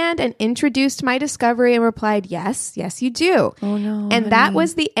his hand and introduced my discovery and replied, yes, you do. Oh no. And that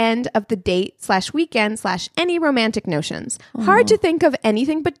was the end of the date/weekend/any romantic notions. Hard to think of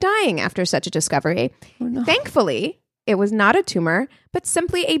anything but dying after such a discovery. Thankfully, it was not a tumor, but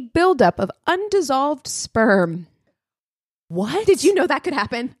simply a buildup of undissolved sperm. What? Did you know that could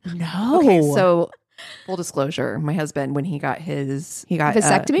happen? No. Okay, so full disclosure, my husband, when he got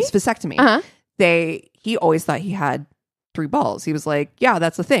Vasectomy? his vasectomy, Uh-huh. he always thought he had 3 balls. He was like, yeah,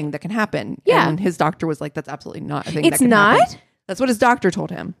 that's a thing that can happen. Yeah. And his doctor was like, that's absolutely not a thing. It's that can not? happen. That's what his doctor told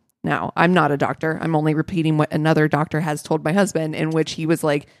him. Now, I'm not a doctor. I'm only repeating what another doctor has told my husband, in which he was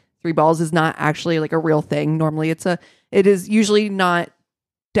like, 3 balls is not actually like a real thing. Normally it is usually not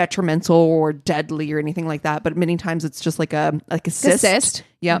detrimental or deadly or anything like that, but many times it's just like a cyst.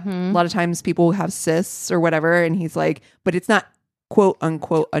 Yep. A lot of times people have cysts or whatever, and he's like, but it's not quote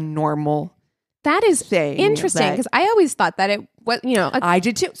unquote a normal That is thing. interesting, because I always thought that it was, I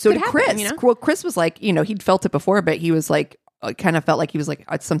did too. So did Chris. happen, Well, Chris was like, he'd felt it before, but he was like, kind of felt like he was like,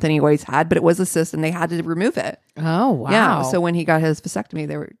 it's something he always had, but it was a cyst and they had to remove it. Oh, wow. Yeah. So when he got his vasectomy,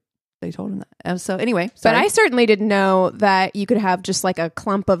 they told him that. So anyway, but I certainly didn't know that you could have just like a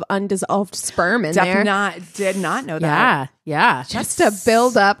clump of undissolved sperm in there. Did not know that. Yeah. Just a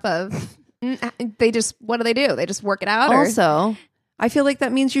buildup of, what do? They just work it out? Also, I feel like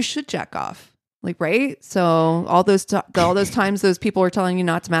that means you should jack off. Like, right? So all those times those people are telling you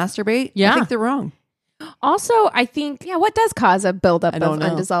not to masturbate, I think they're wrong. Also, I think, what does cause a buildup of know.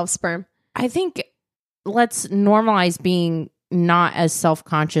 undissolved sperm? I think let's normalize being not as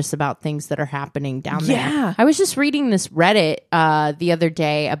self-conscious about things that are happening down there. Yeah. I was just reading this Reddit the other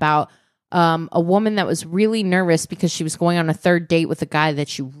day about a woman that was really nervous because she was going on a third date with a guy that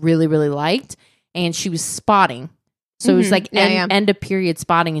she really, really liked, and she was spotting. So it was like end of period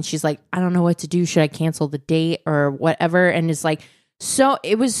spotting, and she's like, I don't know what to do. Should I cancel the date or whatever? And it's like, so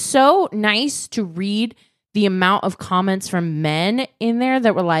it was so nice to read the amount of comments from men in there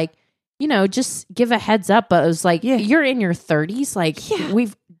that were like, just give a heads up. But it was like, you're in your 30s. Like,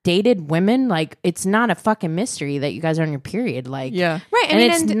 we've dated women. Like, it's not a fucking mystery that you guys are on your period. Like, Right. And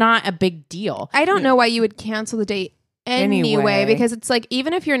it's not a big deal. I don't know why you would cancel the date anyway, because it's like,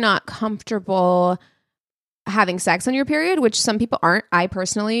 even if you're not comfortable having sex on your period, which some people aren't, I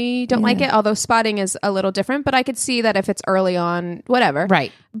personally don't like it, although spotting is a little different, but I could see that if it's early on, whatever.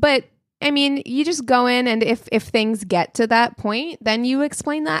 Right. But I mean, you just go in, and if things get to that point, then you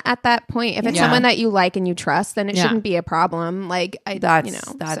explain that at that point. If it's someone that you like and you trust, then it shouldn't be a problem. Like, You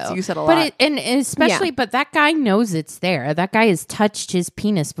said a lot. But especially, but that guy knows it's there. That guy has touched his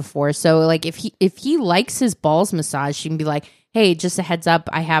penis before. So like, if he likes his balls massaged, she can be like, hey, just a heads up,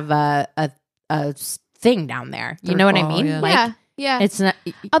 I have a thing down there. You know what I mean? Yeah. Like, Yeah. It's not.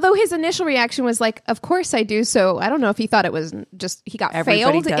 Although his initial reaction was like, "Of course I do." So I don't know if he thought it was just he got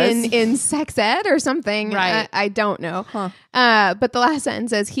Everybody failed does. in sex ed or something. Right. I don't know. But the last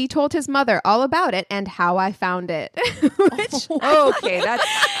sentence says he told his mother all about it and how I found it. Which Okay,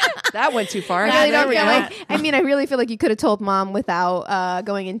 that went too far. I really don't feel like. I mean, I really feel like you could have told mom without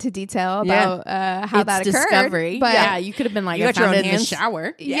going into detail about how that occurred. Discovery. But yeah, you could have been like, You I got your found own it in the hands?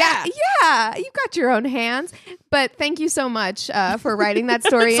 shower. Yeah, you got your own hands. But thank you so much for writing that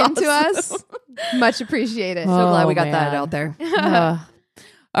story into us. Much appreciated. So glad we got man. that out there.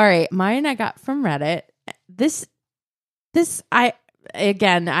 All right, mine I got from Reddit. This I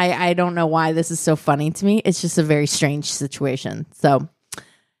don't know why this is so funny to me. It's just a very strange situation. So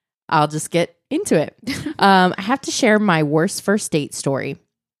I'll just get into it. I have to share my worst first date story.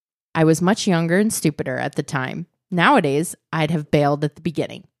 I was much younger and stupider at the time. Nowadays, I'd have bailed at the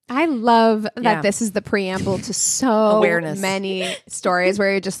beginning. I love that Yeah. this is the preamble to so Awareness. many stories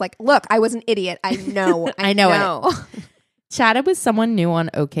where you're just like, look, I was an idiot. I know. I know it. Chatted with someone new on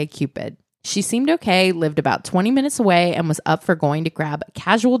OkCupid. She seemed okay, lived about 20 minutes away, and was up for going to grab a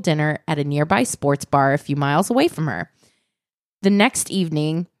casual dinner at a nearby sports bar a few miles away from her. The next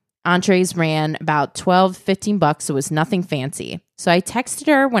evening, entrees ran about $15, so it was nothing fancy. So I texted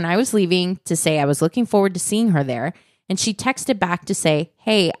her when I was leaving to say I was looking forward to seeing her there, and she texted back to say,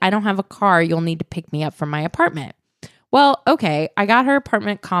 hey, I don't have a car. You'll need to pick me up from my apartment. Well, okay, I got her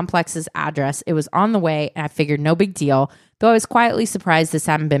apartment complex's address. It was on the way, and I figured no big deal, though I was quietly surprised this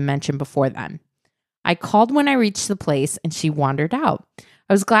hadn't been mentioned before then. I called when I reached the place, and she wandered out.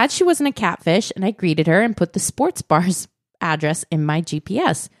 I was glad she wasn't a catfish, and I greeted her and put the sports bar's address in my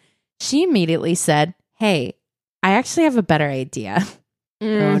GPS. She immediately said, hey, I actually have a better idea.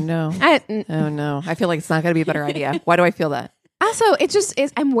 Oh no. Oh no. I feel like it's not going to be a better idea. Why do I feel that? Also, it just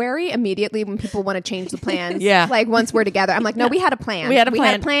is. I'm wary immediately when people want to change the plans. Yeah. Like once we're together, I'm like, no, we had a plan. We had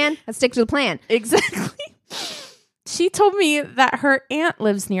a plan. Let's stick to the plan. Exactly. She told me that her aunt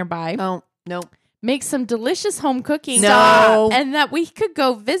lives nearby. Oh, no. Makes some delicious home cooking. No. And that we could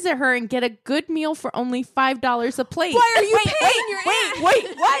go visit her and get a good meal for only $5 a plate. Why are you paying your aunt?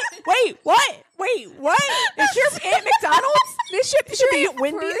 Wait, what? Is your Aunt McDonald's? This should be at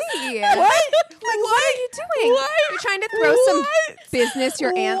Wendy's. What? Like, what are you doing? What? You're trying to throw some business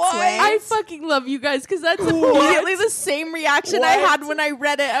your aunt's way. I fucking love you guys because that's immediately the same reaction I had when I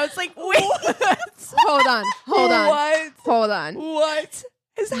read it. I was like, wait. Hold on. What? Hold on. What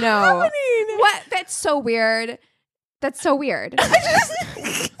is No. happening? What? That's so weird.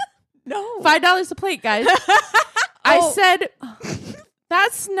 No. $5 a plate, guys. I said,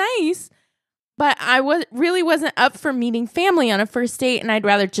 that's nice, but I really wasn't up for meeting family on a first date, and I'd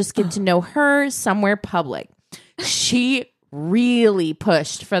rather just get to know her somewhere public. She really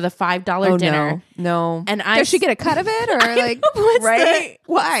pushed for the $5 dinner. No. And Does she get a cut of it, or like what's right?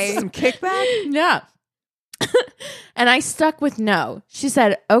 why? Some kickback? Yeah. And I stuck with no. She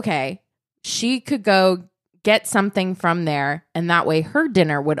said, okay, she could go get something from there, and that way her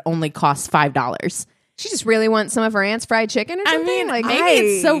dinner would only cost $5. She just really wants some of her aunt's fried chicken or something. I mean, like maybe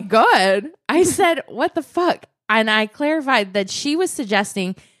it's so good. I said, what the fuck? And I clarified that she was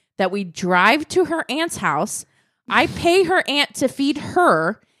suggesting that we drive to her aunt's house. I pay her aunt to feed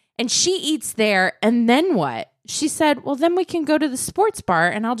her, and she eats there. And then what? She said, well, then we can go to the sports bar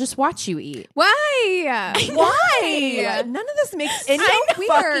and I'll just watch you eat. why? Why? None of this makes any fucking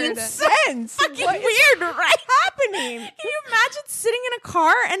weird. sense. Fucking What is weird, right? happening? Can you imagine sitting in a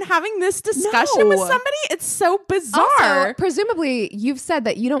car and having this discussion with No. somebody? It's so bizarre. Also, presumably, you've said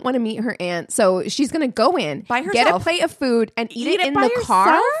that you don't want to meet her aunt, so she's going to go in, By get a herself. plate of food, and eat it in by the car,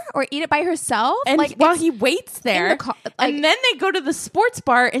 herself? or eat it by herself. and like, while it's- he waits there, the car- like- and then they go to the sports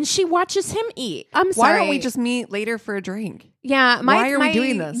bar and she watches him eat. I'm Why sorry. don't we just meet later for a drink? Yeah, Why are we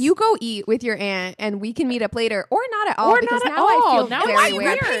doing this? You go eat with your aunt, and we can meet up later, or not at all. Or because not at now I all. feel Now very why you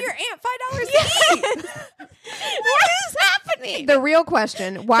weird. gotta pay your aunt $5 to eat. What is happening? The real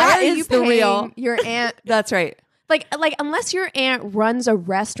question: why That are you is the paying real- your aunt? That's right. Like unless your aunt runs a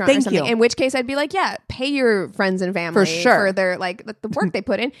restaurant or Thank something, you. in which case I'd be like, yeah, pay your friends and family For sure. for their like the work they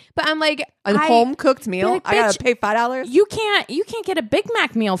put in. But I'm like, A home cooked meal. like, I gotta bitch, pay $5. You can't get a Big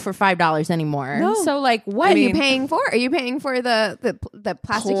Mac meal for $5 anymore. No. So like, what What are you paying for? Are you paying for the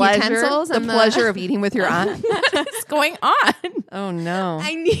plastic utensils the and pleasure of eating with your aunt. what is going on? Oh no.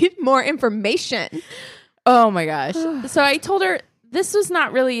 I need more information. Oh my gosh. So I told her this was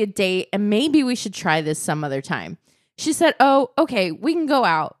not really a date and maybe we should try this some other time. She said, oh, okay, we can go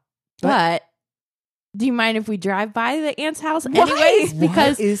out. But do you mind if we drive by the aunt's house anyways?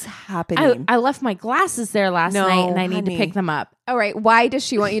 Because what is happening? I left my glasses there last No, night and I need honey. to pick them up. All right, why does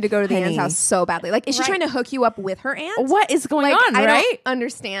she want you to go to the aunt's Honey. house so badly? Like, is she Right. trying to hook you up with her aunt? What is going Like, on, I right? don't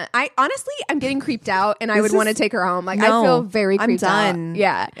understand. I honestly, I'm getting creeped out, and I This would want to is- take her home. Like, No, I feel very I'm creeped out. done.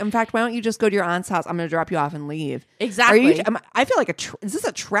 Yeah. In fact, why don't you just go to your aunt's house? I'm going to drop you off and leave. Exactly. I feel like is this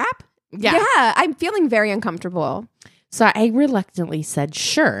a trap? Yeah. I'm feeling very uncomfortable. So I reluctantly said,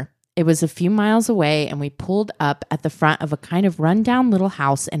 sure. It was a few miles away, and we pulled up at the front of a kind of rundown little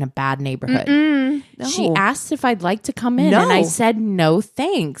house in a bad neighborhood. She No. asked if I'd like to come in, and I No. said, no,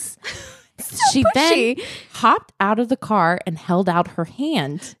 thanks. She then pushy. hopped out of the car and held out her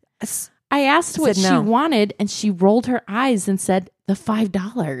hand. I asked what Said she no. wanted, and she rolled her eyes and said, the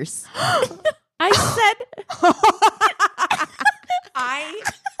 $5. I said, I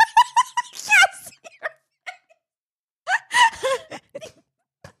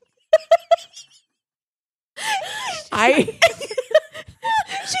I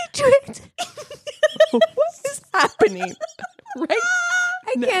She tricked. what is happening? Right?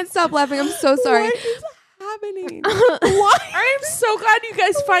 I can't stop laughing. I'm so sorry. What is happening? I am so glad you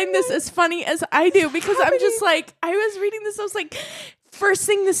guys find this as funny as I do because I'm just like, I was reading this, I was like, first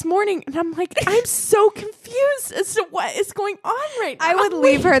thing this morning, and I'm like, I'm so confused as to what is going on right now. I would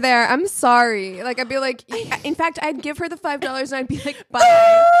leave her there. I'm sorry. Like, I'd be like, in fact, I'd give her the $5 and I'd be like,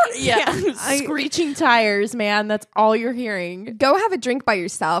 bye. Yeah, screeching tires, man. That's all you're hearing. Go have a drink by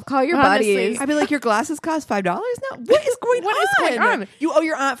yourself. Call your Honestly. buddies. I'd be like, your glasses cost $5 now? What is going What on? is going on? You owe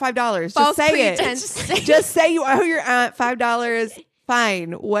your aunt $5. False Just say pretense. it. Just say you owe your aunt $5.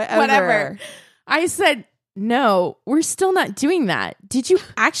 Fine. Whatever. I said, no, we're still not doing that. Did you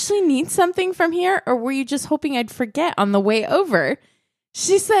actually need something from here, or were you just hoping I'd forget on the way over?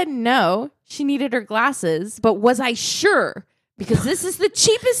 She said no, she needed her glasses, but was I sure? Because this is the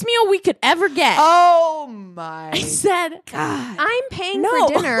cheapest meal we could ever get. Oh my I said, God. I'm paying No.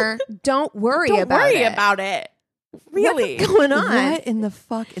 for dinner. Don't worry don't about worry it. about it. Really? What's going on? What in the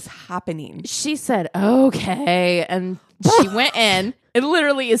fuck is happening? She said, okay. And she went in. It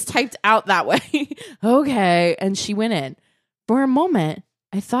literally is typed out that way. Okay. And she went in. For a moment,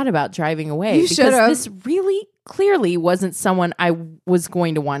 I thought about driving away You because should've. this really clearly wasn't someone I was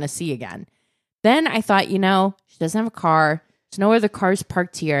going to want to see again. Then I thought, she doesn't have a car. There's no other cars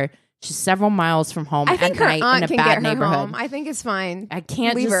parked here. She's several miles from home I think at her night aunt in a can bad get her neighborhood. home. I think it's fine. I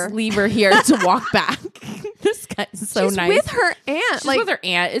can't Leave just her. leave her here to walk back. This guy's so She's nice. with her aunt. She's like, with her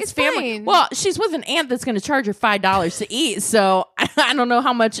aunt. It's family. fine. Well, she's with an aunt that's going to charge her $5 to eat. So I don't know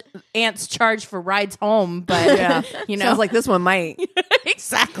how much aunts charge for rides home, but Yeah. Sounds like this one might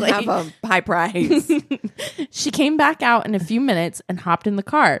exactly. have a high price. She came back out in a few minutes and hopped in the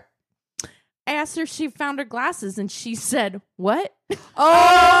car. I asked her if she found her glasses, and she said, "What?"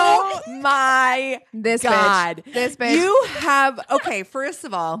 Oh my This God. bitch. This bitch. You have, okay, first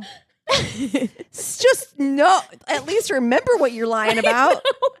of all, just no, at least remember what you're lying about.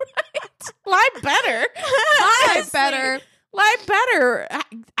 Lie better. Lie better. Lie better.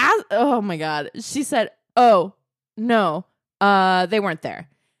 Oh my God. She said, "Oh, no, they weren't there."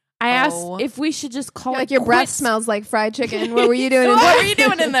 I asked if we should just call Like it your breath quits. smells like fried chicken. What were you doing? What were you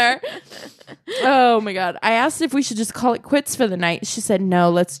doing in there? Oh my God. I asked if we should just call it quits for the night. She said,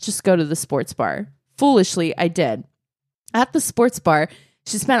 "No, let's just go to the sports bar." Foolishly, I did. At the sports bar,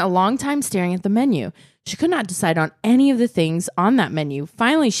 she spent a long time staring at the menu. She could not decide on any of the things on that menu.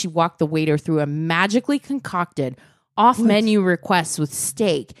 Finally, she walked the waiter through a magically concocted off-menu request with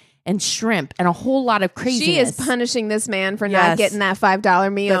steak and shrimp and a whole lot of craziness. She is punishing this man for Yes. not getting that $5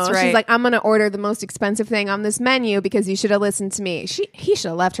 meal. That's right. She's like, I'm going to order the most expensive thing on this menu because you should have listened to me. He should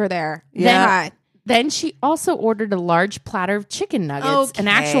have left her there. Yeah. Then she also ordered a large platter of chicken nuggets, an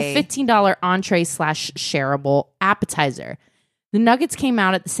actual Okay. $15 entree / shareable appetizer. The nuggets came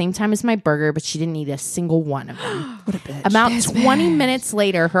out at the same time as my burger, but she didn't eat a single one of them. What a bitch. About 20 minutes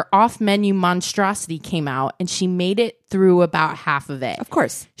later, her off-menu monstrosity came out, and she made it through about half of it. Of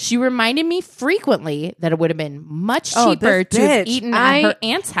course. She reminded me frequently that it would have been much Oh, cheaper this to have bitch. eaten I at her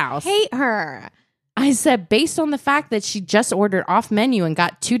aunt's house. Hate her. I said, based on the fact that she just ordered off menu and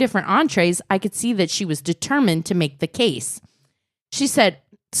got 2 different entrees, I could see that she was determined to make the case. She said,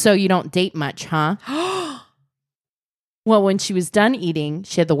 "So you don't date much, huh?" Well, when she was done eating,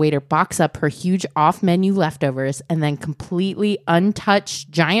 she had the waiter box up her huge off menu leftovers and then completely untouched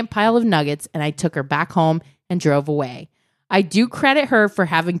giant pile of nuggets, and I took her back home and drove away. I do credit her for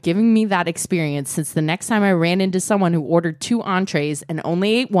having given me that experience, since the next time I ran into someone who ordered 2 entrees and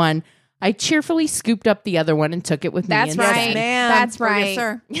only ate one, I cheerfully scooped up the other one and took it with That's me right. instead. Ma'am. That's Oh, right. yes,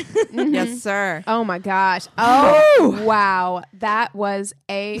 sir. Yes, sir. Oh my gosh. Oh, wow. That was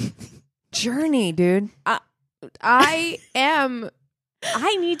a. Journey, dude. I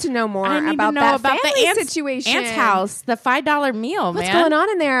need to know more I need about to know that about the family aunt's situation. Aunt's house, the $5 meal, What's man. going on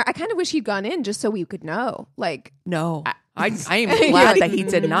in there? I kind of wish he'd gone in just so we could know. Like, No. I am glad that he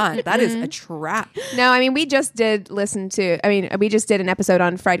did not. That is a trap. no, I mean, we just did an episode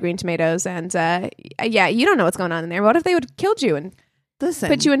on fried green tomatoes, and yeah, you don't know what's going on in there. What if they would have killed you and Listen.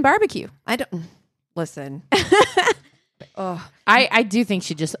 put you in barbecue? I don't. Listen. Oh, I do think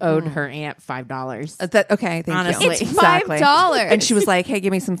she just owed her aunt $5. okay. Thank Honestly. you. It's Exactly. $5. And she was like, "Hey,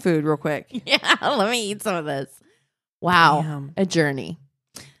 give me some food real quick." Yeah, let me eat some of this. Wow. Damn. A journey.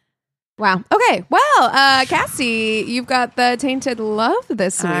 Wow. Okay. Well, Cassie, you've got the tainted love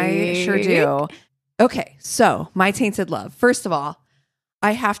this week. I sure do. Okay, so my tainted love. First of all,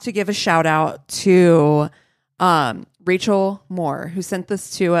 I have to give a shout out to Rachel Moore, who sent this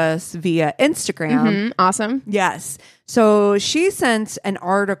to us via Instagram. Mhm. Awesome. Yes. So she sent an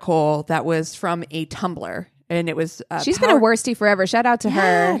article that was from a Tumblr, and it was She's been a worstie forever. Shout out to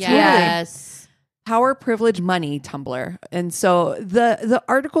her. Yeah. Yes. Power Privilege Money Tumblr. And so the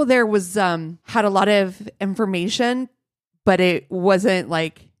article there was had a lot of information, but it wasn't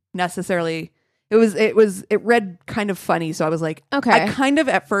like necessarily it read kind of funny. So I was like, Okay. I kind of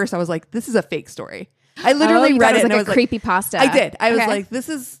at first I was like, this is a fake story. I literally read it and I was a like, creepy pasta. I did. I was Okay. like, this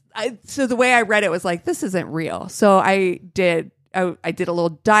is so the way I read it was like, this isn't real. So I did a little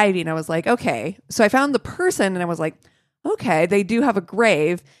diving. I was like, okay. So I found the person and I was like, okay, they do have a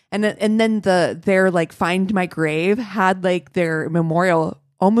grave. And then their like Find My Grave had like their memorial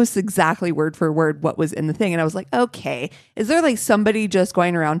almost exactly word for word what was in the thing. And I was like, okay, is there like somebody just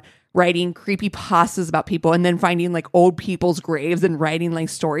going around writing creepy pastas about people and then finding like old people's graves and writing like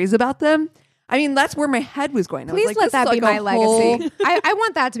stories about them? I mean, that's where my head was going. I was Please like, let this that is be like my a whole- legacy. I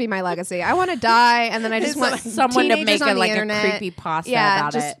want that to be my legacy. I want to die, and then I just want Someone to teenagers make on it the like internet. a creepy pasta Yeah,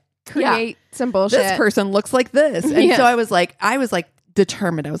 about just it. create some bullshit. This person looks like this. And Yeah. so I was like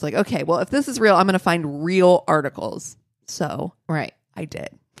determined. I was like, okay, well, if this is real, I'm going to find real articles. So Right. I did.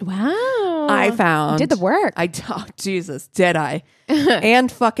 Wow. I found. did the work. Oh, Jesus, did I?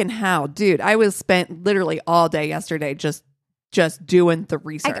 And fucking how. Dude, I was spent literally all day yesterday just doing the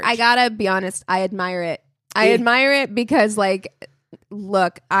research. I gotta be honest. I admire it. I admire it because, like,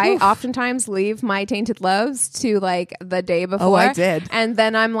 look, I oftentimes leave my tainted loves to like the day before. Oh, I did. and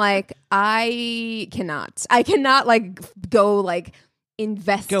then I'm like, I cannot like go like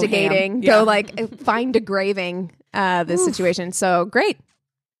investigating, Yeah. go like find a graving this situation. So great.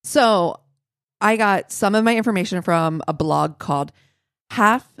 So I got some of my information from a blog called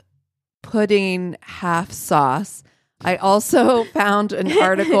Half Pudding, Half Sauce. I also found an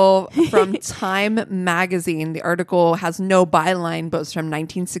article from Time Magazine. The article has no byline, but it's from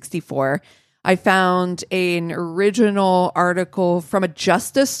 1964. I found an original article from a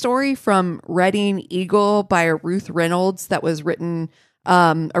Justice story from Reading Eagle by Ruth Reynolds that was written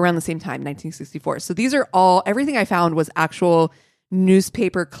around the same time, 1964. So these are all, everything I found was actual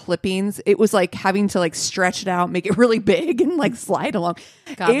newspaper clippings. It was like having to like stretch it out, make it really big and like slide along.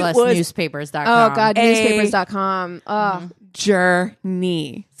 God It bless was newspapers.com. Oh God, A- newspapers.com. Oh,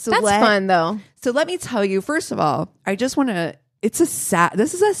 journey. So that's fun though. So let me tell you, first of all, I just want to, this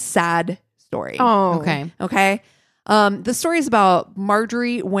is a sad story. Oh, Okay. Okay. The story is about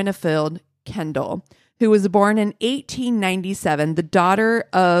Marjorie Winfield Kendall, who was born in 1897, the daughter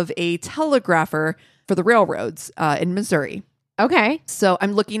of a telegrapher for the railroads in Missouri. Okay. So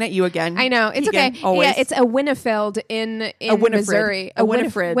I'm looking at you again. I know. It's Keegan, okay. always. Yeah, it's a Winifred in Winifred. Missouri. A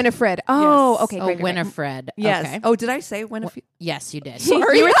Winifred. Winifred. Oh, Yes. okay. Oh, Great, great, great. Winifred. Yes. Okay. Oh, did I say Winifred? Yes, you did.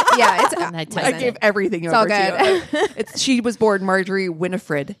 Sorry. You were- yeah, it's I I texted gave it. everything It's over all to good. you. She was born Marjorie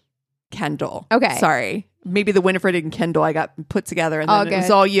Winifred Kendall. Okay. Sorry. Maybe the Winifred and Kendall I got put together and All then it was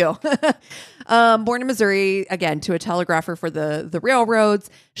good. all you. Born in Missouri, again, to a telegrapher for the railroads.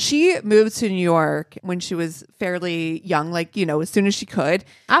 She moved to New York when she was fairly young, like, as soon as she could.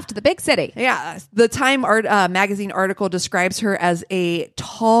 Off to the big city. Yeah. The Time magazine article describes her as a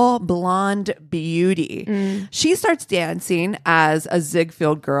tall, blonde beauty. She starts dancing as a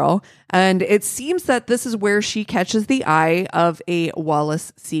Ziegfeld girl, and it seems that this is where she catches the eye of a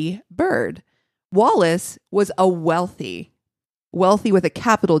Wallace C. Bird. Wallace was a wealthy with a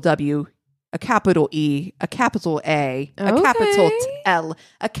capital W, a capital E, a capital A, a capital Okay. L,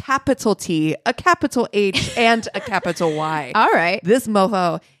 a capital T, a capital H, and a capital Y. All right. This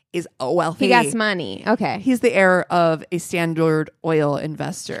mofo is wealthy. He got some money. Okay. He's the heir of a Standard Oil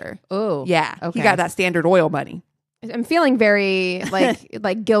investor. Oh. Yeah, Okay. he got that Standard Oil money. I'm feeling very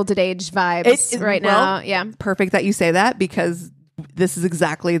like Gilded Age vibes right now. Yeah. Perfect that you say that because this is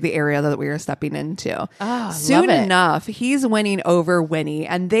exactly the area that we are stepping into. Oh, Soon love it. enough, he's winning over Winnie,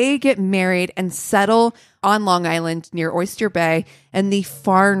 and they get married and settle on Long Island near Oyster Bay and the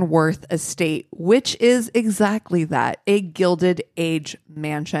Farnworth estate, which is exactly that, a Gilded Age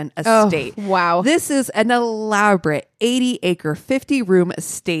mansion estate. Oh, wow. This is an elaborate 80-acre, 50-room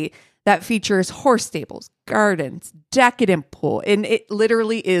estate that features horse stables, gardens, decadent pool, and it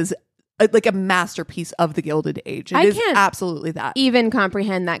literally is like a masterpiece of the Gilded Age. It I is can't absolutely that. Even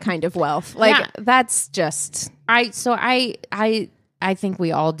comprehend that kind of wealth. Like Yeah. that's just I think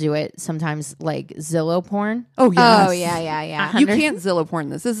we all do it sometimes, like Zillow porn. Oh, yes. Oh yeah. You can't Zillow porn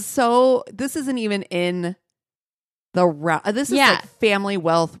this. This isn't even in the this is Yeah. like family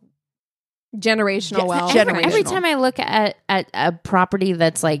wealth. Generational Yes, wealth. generational. Every time I look at a property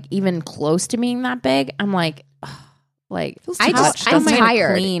that's like even close to being that big, I'm like, ugh, like Feels I too just- much, I'm doesn't it? gonna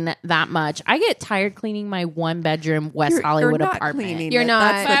tired. clean that much. I get tired cleaning my one bedroom West You're Hollywood not apartment. cleaning You're it. not.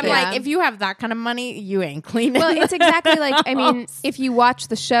 That's But the I'm thing. like, if you have that kind of money, you ain't cleaning. Well, it's exactly like I mean, house. if you watch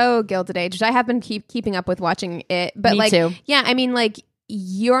the show Gilded Age, which I have been keeping up with watching it, but Me like, too. yeah, I mean, like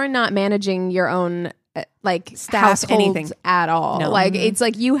you're not managing your own like Staff, households anything. at all. No. Like it's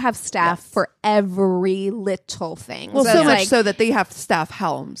like you have staff for every little thing. Well, So so it's much like, so that they have staff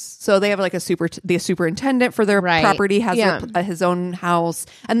helms. So they have like the superintendent for their Right. property has Yeah. his own house,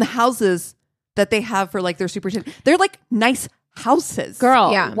 and the houses that they have for like their superintendent, they're like nice houses.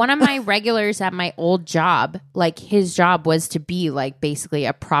 Girl, Yeah. one of my regulars at my old job, like his job was to be like basically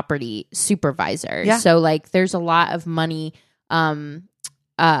a property supervisor. Yeah. So like there's a lot of money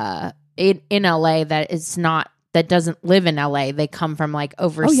in LA that doesn't live in LA. They come from like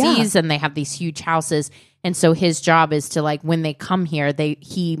overseas and they have these huge houses. And so his job is to like when they come here,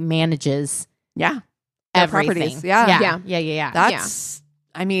 he manages Yeah, Their everything. properties. Yeah. Yeah. That's.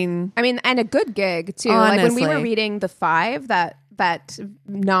 I mean, and a good gig too. Like when we were Honestly. reading The Five, that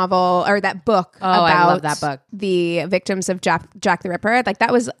novel or that book about I love that book. the victims of Jack the Ripper, like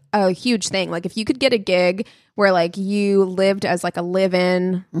that was a huge thing. Like if you could get a gig where like you lived as like a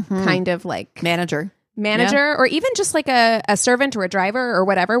live-in kind of like manager. or even just like a servant or a driver or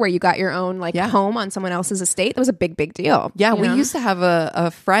whatever, where you got your own like home on someone else's estate, that was a big deal. Yeah, you we know? used to have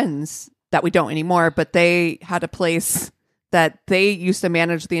a friends that we don't anymore, but they had a place that they used to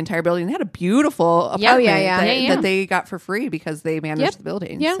manage the entire building. They had a beautiful apartment that they got for free because they managed the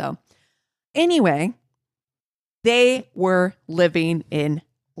building. Yeah. So anyway, they were living in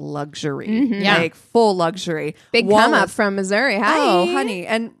luxury, Mhm. like full luxury. Big come up from Missouri. Hi. Oh, honey.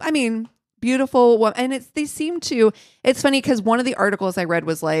 And I mean, beautiful. And it's funny because one of the articles I read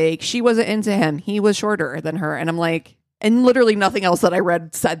was like, she wasn't into him. He was shorter than her. And I'm like, and literally nothing else that I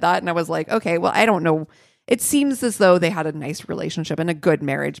read said that. And I was like, okay, well, I don't know. It seems as though they had a nice relationship and a good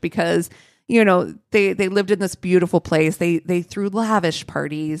marriage because they lived in this beautiful place. They threw lavish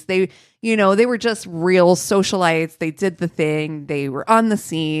parties. They were just real socialites. They did the thing. They were on the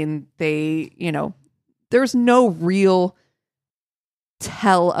scene. There's no real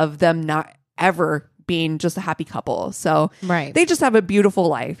tell of them not ever being just a happy couple. So Right. they just have a beautiful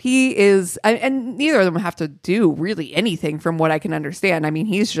life. He is, and neither of them have to do really anything from what I can understand. I mean,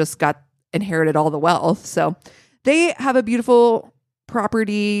 he's just inherited all the wealth. So they have a beautiful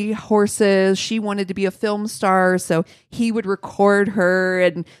property, horses. She wanted to be a film star, so he would record her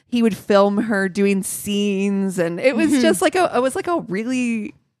and he would film her doing scenes, and it was just like a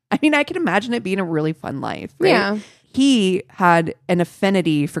really, I mean, I can imagine it being a really fun life, right? Yeah. He had an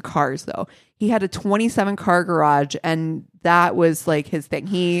affinity for cars, though. He had a 27 car garage, and that was like his thing.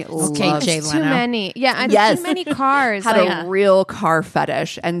 He loved Jay Too Leno. many. Yeah. And Yes. too many cars. had like, a real car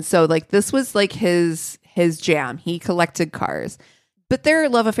fetish, and so like this was like his jam. He collected cars, but their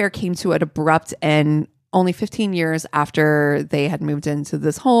love affair came to an abrupt end only 15 years after they had moved into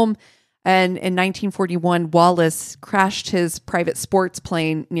this home. And in 1941, Wallace crashed his private sports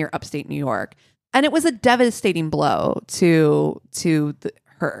plane near upstate New York, and it was a devastating blow to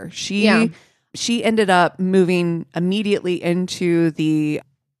her. She ended up moving immediately into the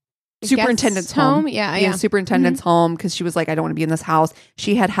superintendent's guest home. Yeah. The Yeah. superintendent's home, because she was like, I don't want to be in this house.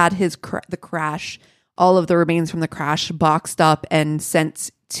 She had the crash, all of the remains from the crash boxed up and sent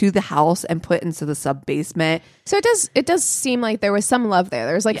to the house and put into the sub basement. So it does seem like there was some love there.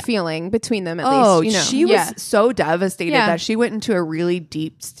 There was like feeling between them at least. She was so devastated Yeah. that she went into a really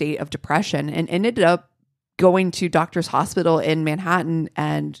deep state of depression and ended up going to Doctor's Hospital in Manhattan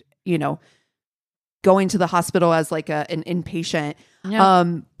and, going to the hospital as like an inpatient. Yeah.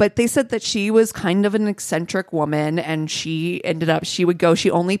 But they said that she was kind of an eccentric woman, and she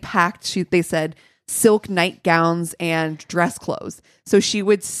only packed, they said, silk nightgowns and dress clothes. So she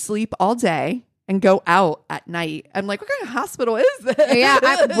would sleep all day and go out at night. I'm like, what kind of hospital is this? Yeah,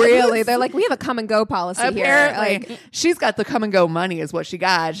 they're like, we have a come and go policy Apparently, here. Like, she's got the come and go money is what she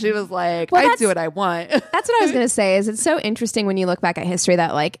got. She was like, Well, I that's- do what I want. that's what I was going to say is it's so interesting when you look back at history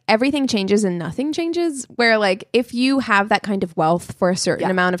that like everything changes and nothing changes, where like if you have that kind of wealth for a certain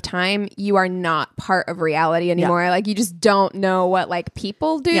amount of time, you are not part of reality anymore. Like you just don't know what like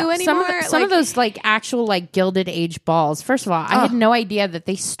people do anymore. Some of those like actual like Gilded Age balls. First of all, I had no idea that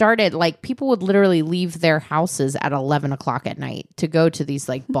they started like people would literally leave their houses at 11 o'clock at night to go to these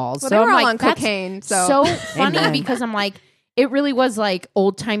like balls. Well, so they were I'm all like, on that's cocaine, so funny Amen. because I'm like, it really was like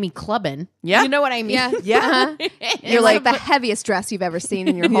old timey clubbing. Yeah. You know what I mean? Yeah. Yeah. You're like the heaviest dress you've ever seen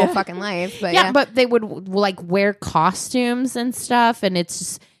in your whole fucking life. But Yeah, but they would like wear costumes and stuff, and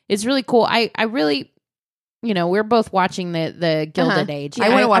it's really cool. I really, we're both watching the Gilded Age. I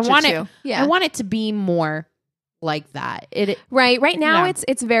wanna watch it too. Yeah. I want it to be more like that. Right now Yeah.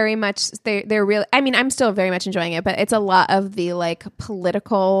 it's very much they're really, I mean, I'm still very much enjoying it, but it's a lot of the like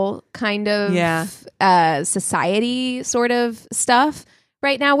political kind of society sort of stuff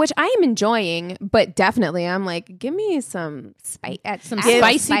right now, which I am enjoying, but definitely I'm like, give me some spice,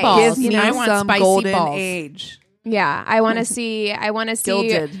 spicy balls. Give me I want some spicy golden balls. age. Yeah, I want to see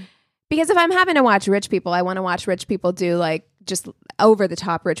Gilded. because if I'm having to watch rich people, I want to watch rich people do like just over the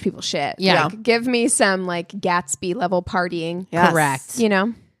top rich people shit. Yeah. Like, give me some like Gatsby level partying. Yes. Correct.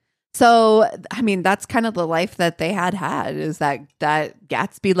 So, I mean, that's kind of the life that they had is that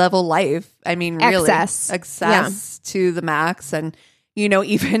Gatsby level life. I mean, really excess to the max. And,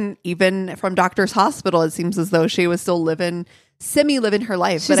 even from Doctor's Hospital, it seems as though she was still semi-living her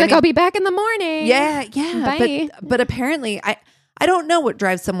life. She's like, I'll be back in the morning. Yeah. Bye. But apparently, I don't know what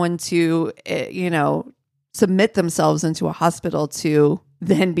drives someone to, submit themselves into a hospital to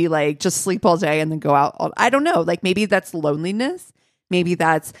then be like, just sleep all day and then go out. I don't know. Like maybe that's loneliness. Maybe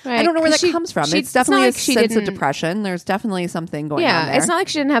that's, I Right. don't know where 'Cause that she- comes from. she- It's definitely it's not like a she sense of didn't- depression. There's definitely something going on Yeah, there. it's not like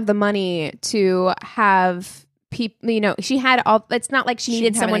she didn't have the money to have people, she had all, it's not like she needed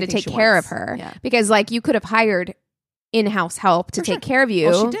didn't have someone to anything take she care wants. of her. Yeah. Because like you could have hired in-house help to For take sure. care of you.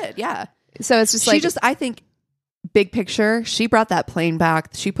 Well, she did. Yeah. So it's just like, I think big picture, she brought that plane back.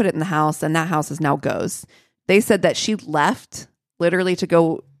 She put it in the house and that house is now ghost. They said that she left literally to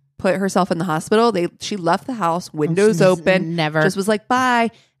go put herself in the hospital. She left the house, windows open, Never. just was like, bye,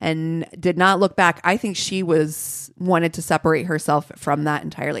 and did not look back. I think she wanted to separate herself from that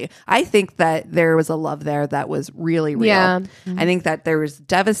entirely. I think that there was a love there that was really real. Yeah. I think that there was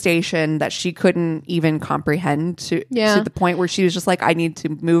devastation that she couldn't even comprehend to the point where she was just like, I need to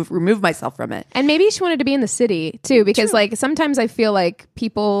remove myself from it. and maybe she wanted to be in the city too, because like sometimes I feel like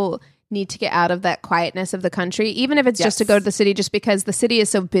people need to get out of that quietness of the country, even if it's just to go to the city, just because the city is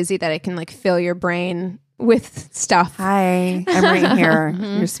so busy that it can like fill your brain with stuff. Hi, I'm right here.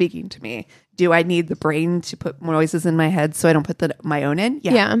 You're speaking to me. Do I need the brain to put noises in my head so I don't put my own in?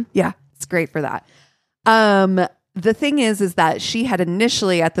 Yeah. It's great for that. The thing is that she had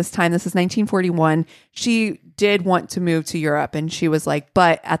initially at this time, this is 1941, she did want to move to Europe, and she was like,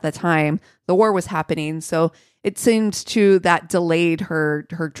 but at the time the war was happening, so it seemed to that delayed her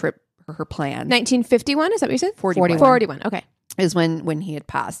trip, her plan. 1951, is that what you said? 41. Okay. Is when he had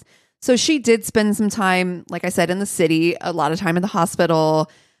passed. So she did spend some time, like I said, in the city, a lot of time in the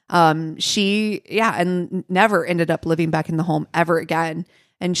hospital. And never ended up living back in the home ever again.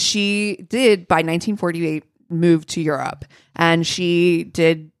 And she did, by 1948, move to Europe. And she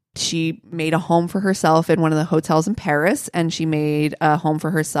made a home for herself in one of the hotels in Paris. And she made a home for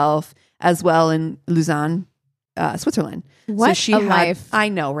herself as well in Lausanne, Switzerland. What a life. I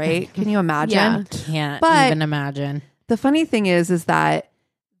know, right? Can you imagine? Yeah. Can't But- even imagine. The funny thing is that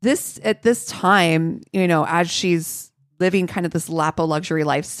at this time, you know, as she's living kind of this lap of luxury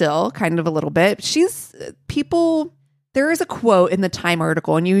life still, kind of a little bit, there is a quote in the Time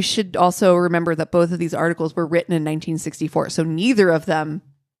article, and you should also remember that both of these articles were written in 1964. So neither of them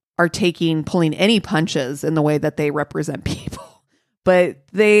are pulling any punches in the way that they represent people. But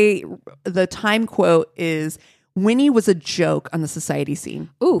the Time quote is, Winnie was a joke on the society scene.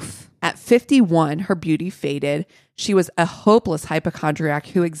 Oof. At 51, her beauty faded. She was a hopeless hypochondriac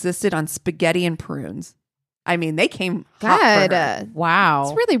who existed on spaghetti and prunes. I mean, they came hot for God. her. Wow.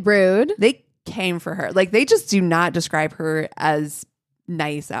 It's really rude. They came for her. Like, they just do not describe her as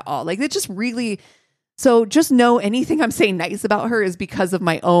nice at all. Like, they just really... So just know anything I'm saying nice about her is because of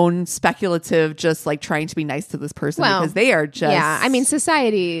my own speculative, just like trying to be nice to this person, Well, because they are just... Yeah, I mean,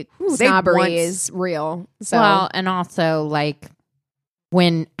 society they snobbery want- is real. So Well, and also, like,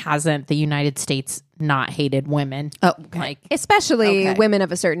 when hasn't the United States not hated women? Oh, okay. Like, especially Okay. women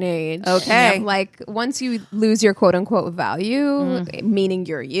of a certain age. Okay. Like once you lose your quote unquote value, meaning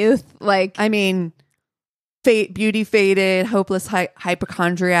your youth, like I mean, beauty faded, hopeless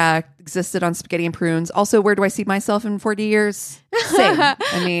hypochondriac, existed on spaghetti and prunes. Also, where do I see myself in 40 years? Same.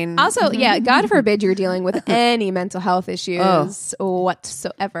 I mean, also, yeah, God forbid you're dealing with any mental health issues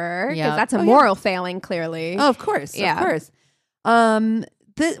whatsoever. Because Yeah. that's a moral failing, clearly. of course. Yeah. Of course.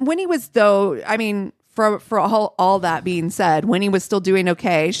 When he was, though, I mean, for all that being said, when he was still doing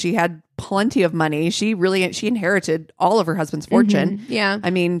okay, she had plenty of money. She inherited all of her husband's fortune. Yeah. I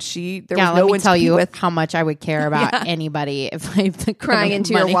mean, there was let no me one tell to be you with. how much I would care about anybody if I Crying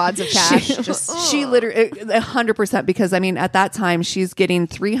into your wads of cash. She literally 100%, because I mean, at that time she's getting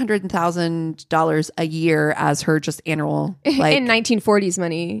 $300,000 a year as her just annual, like, in 1940s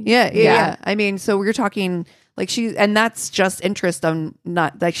money. yeah. I mean, so we're talking like and that's just interest on,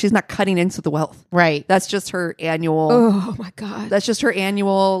 not like, she's not cutting into the wealth. Right. That's just her annual. Oh my God. That's just her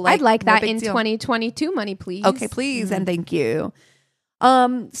annual. I'd like no that big in deal. 2022 money, please. Okay, please, and thank you.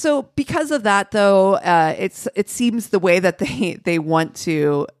 So because of that, though, it seems the way that they want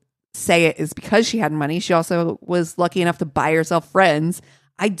to say it is because she had money. She also was lucky enough to buy herself friends.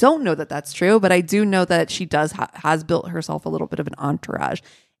 I don't know that that's true, but I do know that she has built herself a little bit of an entourage.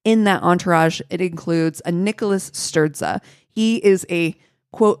 In that entourage, it includes a Nicholas Sturza. He is a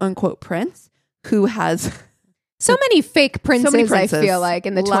quote unquote prince who has So many fake princes, I princes. feel like,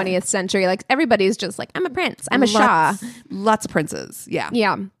 in the 20th century. Like, everybody's just like, I'm a prince. I'm a Shah. Lots of princes. Yeah.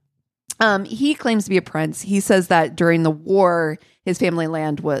 Yeah. He claims to be a prince. He says that during the war, his family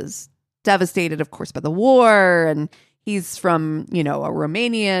land was devastated, of course, by the war. And he's from, a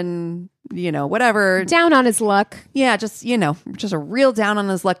Romanian, whatever. Down on his luck. Yeah, just a real down on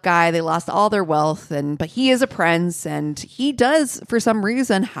his luck guy. They lost all their wealth, but he is a prince, and he does, for some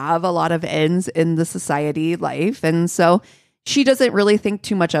reason, have a lot of ends in the society life. And so she doesn't really think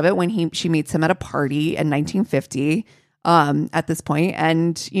too much of it when she meets him at a party in 1950 at this point.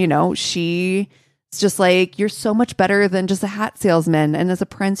 And, she's just like, you're so much better than just a hat salesman. And as a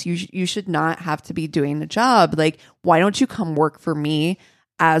prince, you should not have to be doing a job. Like, why don't you come work for me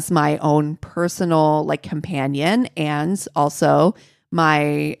as my own personal, like, companion, and also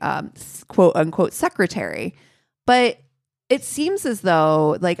my quote unquote secretary. But it seems as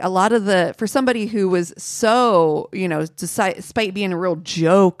though, like, a lot of for somebody who was so, despite being a real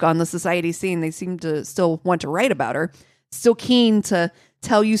joke on the society scene, they seem to still want to write about her, still keen to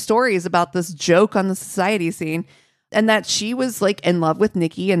tell you stories about this joke on the society scene, and that she was, like, in love with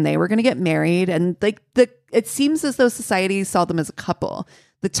Nikki and they were going to get married. And, like, it seems as though society saw them as a couple.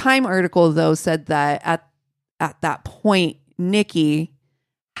 The Time article, though, said that at that point, Nikki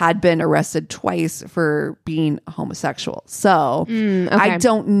had been arrested twice for being homosexual. So Okay. I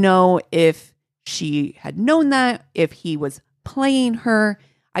don't know if she had known that, if he was playing her.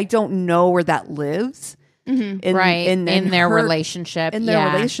 I don't know where that lives. Mhm. right in their her- relationship. in their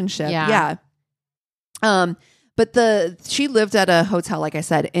Yeah. relationship. Yeah. Yeah. But she lived at a hotel, like I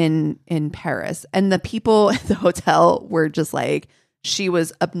said, in Paris, and the people at the hotel were just like, she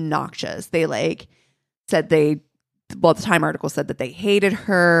was obnoxious. They like said the Time article said that they hated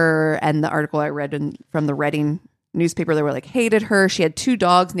her, and the article I read from the Reading newspaper, they were like, hated her. She had 2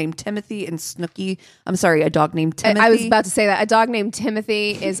 dogs named Timothy and Snooky. I'm sorry, a dog named Timothy. I was about to say that a dog named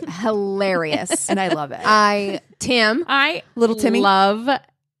Timothy is hilarious, and I love it. Uh, Tim. I Little Timmy? love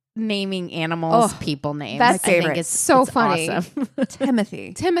naming animals Oh, people names. that's I think favorite. it's So it's funny. awesome.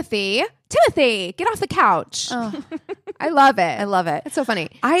 Timothy. Timothy, get off the couch. Oh, I love it. I love it. It's so funny.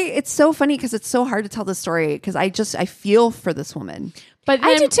 It's so funny because it's so hard to tell the story because I feel for this woman. But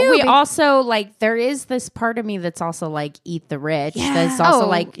I then do too, we be- also like there is this part of me that's also like eat the rich. Yeah. That's also Oh,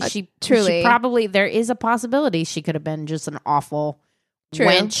 like she truly. probably there is a possibility she could have been just an awful True.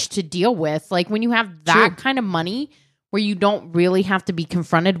 wench to deal with. Like when you have that True. kind of money where you don't really have to be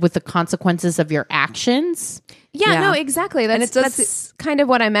confronted with the consequences of your actions. Yeah, Yeah. no, exactly. And That's it does- that's kind of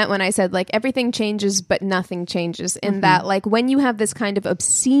what I meant when I said like everything changes, but nothing changes. In that, like when you have this kind of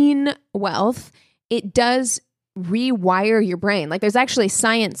obscene wealth, it does rewire your brain. Like there's actually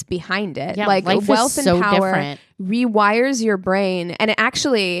science behind it. Yeah, like life is wealth and so power different. rewires your brain. And it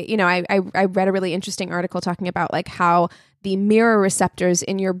actually, you know, I read a really interesting article talking about like how the mirror receptors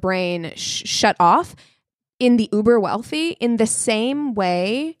in your brain shut off in the uber wealthy in the same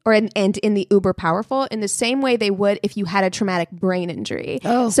way, and in the uber powerful in the same way they would if you had a traumatic brain injury.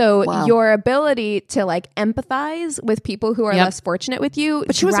 Oh, So wow. your ability to like empathize with people who are Yep. less fortunate with you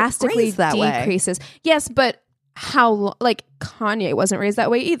But she wasn't drastically raised that way. decreases. Yes, but how like Kanye wasn't raised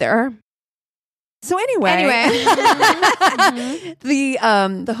that way either. So anyway,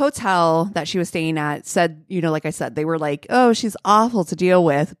 the hotel that she was staying at said, you know, like I said, they were like, oh, she's awful to deal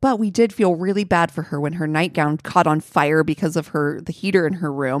with, but we did feel really bad for her when her nightgown caught on fire because of the heater in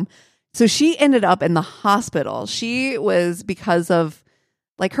her room. So she ended up in the hospital. She was because of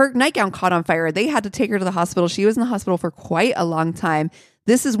like her nightgown caught on fire. They had to take her to the hospital. She was in the hospital for quite a long time.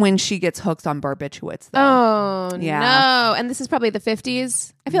 This is when she gets hooked on barbiturates, though. Oh Yeah. no. And this is probably the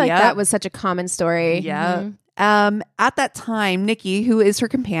 50s. I feel like Yep. that was such a common story. Yeah. At that time, Nikki, who is her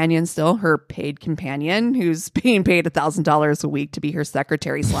companion still, her paid companion, who's being paid $1,000 a week to be her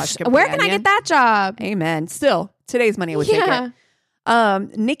secretary / companion. Where can I get that job? Amen. Still, today's money would take it.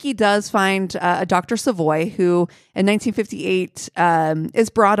 Nikki does find a Dr. Savoy, who in 1958 is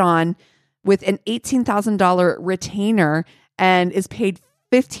brought on with an $18,000 retainer and is paid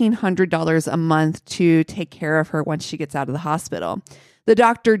 $1,500 a month to take care of her once she gets out of the hospital. The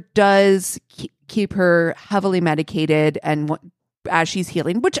doctor does keep her heavily medicated and as she's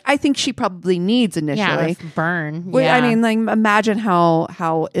healing, which I think she probably needs initially. Yeah, with burn. Well, Yeah. I mean, like imagine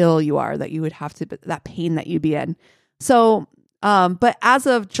how ill you are that you would have to that pain that you'd be in. So, but as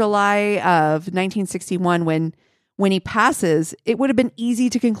of July of 1961, when he passes, it would have been easy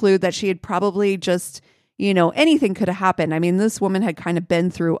to conclude that she had probably just, you know, anything could have happened. I mean, this woman had kind of been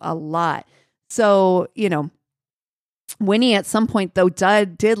through a lot. So, you know, Winnie at some point though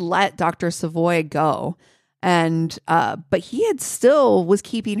did let Dr. Savoy go. And but he had still was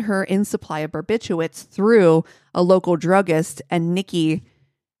keeping her in supply of barbiturates through a local druggist, and Nikki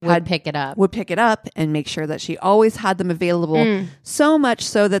would pick it up. would pick it up and make sure that she always had them available. So much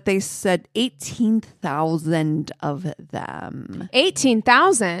so that they said 18,000 of them.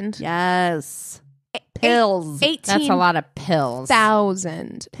 18,000. Yes, pills. 18,000. That's a lot of pills. Wow.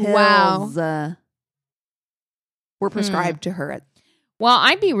 Pills, were prescribed to her. Well,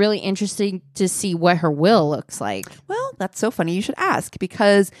 I'd be really interested to see what her will looks like. Well, that's so funny. You should ask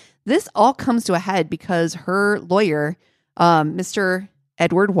because this all comes to a head because her lawyer, Mr.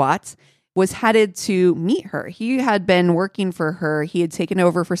 Edward Watts, was headed to meet her. He had been working for her. He had taken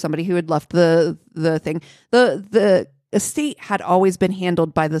over for somebody who had left the thing. The estate had always been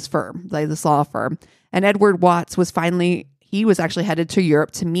handled by this firm, by this law firm. And Edward Watts was actually headed to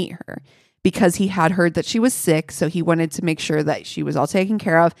Europe to meet her because he had heard that she was sick. So he wanted to make sure that she was all taken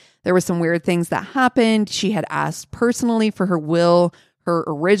care of. There were some weird things that happened. She had asked personally for her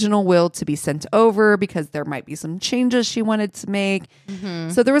original will to be sent over because there might be some changes she wanted to make.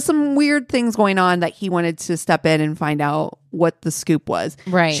 So there was some weird things going on that he wanted to step in and find out what the scoop was.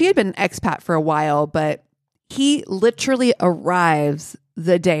 Right. She had been an expat for a while, but he literally arrives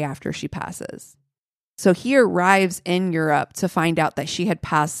the day after she passes. So he arrives in Europe to find out that she had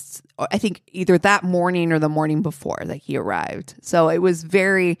passed, I think either that morning or the morning before that he arrived. So it was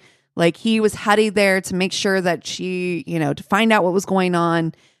very like he was headed there to make sure that she, you know, to find out what was going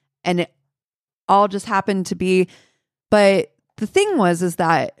on. And it all just happened to be. But the thing is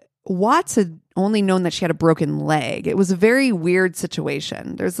that Watts had only known that she had a broken leg. It was a very weird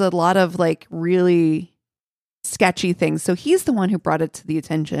situation. There's a lot of like really sketchy things. So he's the one who brought it to the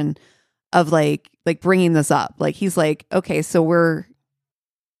attention of like bringing this up. Like he's like, okay, so we're,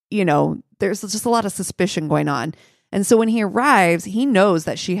 there's just a lot of suspicion going on. And so when he arrives, he knows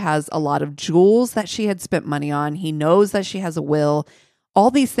that she has a lot of jewels that she had spent money on. He knows that she has a will.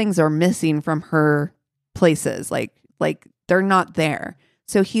 All these things are missing from her places. Like they're not there.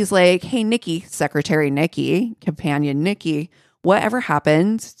 So he's like, hey, Nikki, Secretary Nikki, companion Nikki, whatever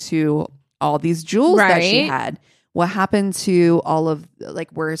happened to all these jewels that she had? What happened to all of,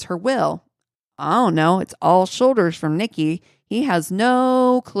 like, where's her will? I don't know. It's all shoulders from Nikki. He has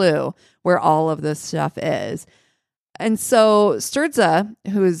no clue where all of this stuff is. And so Sturza,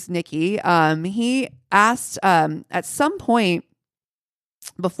 who is Nikki, he asked at some point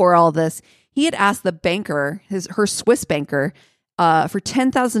before all this, he had asked the banker, her Swiss banker, for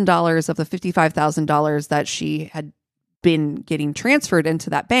 $10,000 of the $55,000 that she had been getting transferred into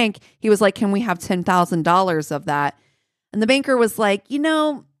that bank. He was like, can we have $10,000 of that? And the banker was like,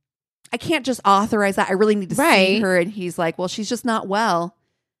 I can't just authorize that. I really need to see her. And he's like, well, she's just not well.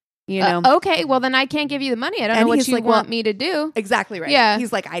 Okay, well then I can't give you the money. I don't know what you want me to do. Exactly right. Yeah.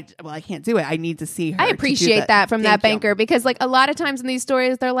 He's like, I can't do it. I need to see her. I appreciate that from that banker because like a lot of times in these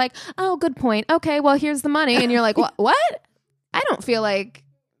stories, they're like, oh, good point. Okay, well, here's the money. And you're like, what? I don't feel like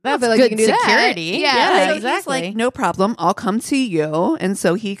that's good you can do security. That. Yeah, so exactly. He's like, no problem. I'll come to you. And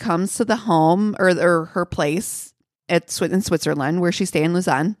so he comes to the home or her place in Switzerland where she stayed in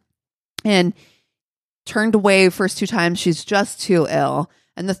Lausanne and turned away first 2 times. She's just too ill.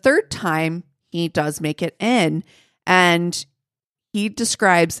 And the 3rd time he does make it in, and he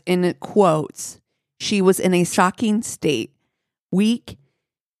describes in quotes, she was in a shocking state, weak,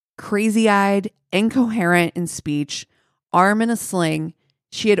 crazy-eyed, incoherent in speech, arm in a sling.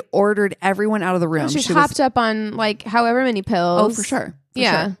 She had ordered everyone out of the room. She's hopped up on like however many pills. Oh, for sure.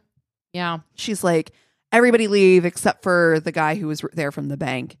 Yeah. Yeah. She's like, everybody leave except for the guy who was there from the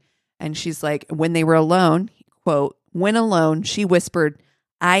bank. And she's like, when they were alone, quote, when alone, she whispered,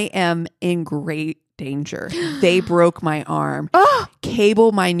 I am in great danger. They broke my arm.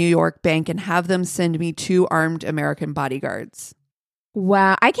 Cable my New York bank and have them send me 2 armed American bodyguards.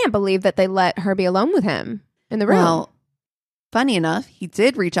 Wow. I can't believe that they let her be alone with him in the room. Well, funny enough, he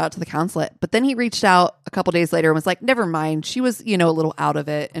did reach out to the consulate, but then he reached out a couple days later and was like, never mind. She was, a little out of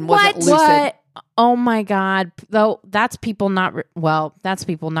it and wasn't lucid. What? Oh my God. Though that's people not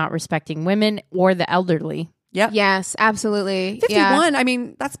respecting women or the elderly. Yep. Yes, absolutely. 51. Yeah. I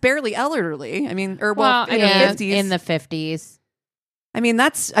mean, that's barely elderly. I mean, or In the 50s.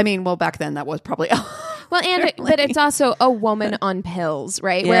 Well, back then that was probably. Well, but it's also a woman on pills,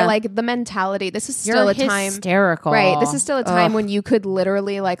 right? Yeah. Where like the mentality, this is still a time. Hysterical. Right. This is still a time when you could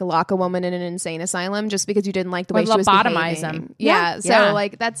literally like lock a woman in an insane asylum just because you didn't like the way she was lobotomize behaving. them. Yeah. So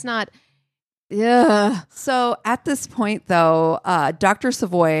like that's not. Yeah. So at this point, though, Dr.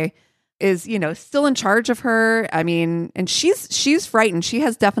 Savoy is, still in charge of her. I mean, and she's frightened. She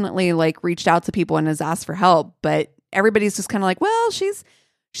has definitely like reached out to people and has asked for help, but everybody's just kind of like, well, she's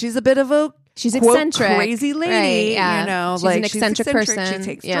a bit of a she's quote, eccentric, crazy lady, right, yeah. She's like an eccentric person. She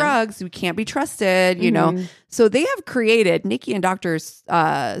takes Yeah. drugs. We can't be trusted, So they have created, Nikki and Dr.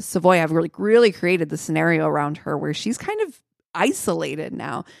 Savoy have really created the scenario around her where she's kind of isolated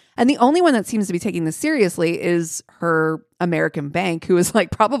now. And the only one that seems to be taking this seriously is her American bank, who is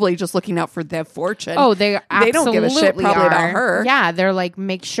like probably just looking out for their fortune. Oh, they don't give a shit probably about her. Yeah, they're like,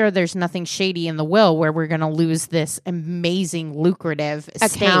 make sure there's nothing shady in the will where we're going to lose this amazing lucrative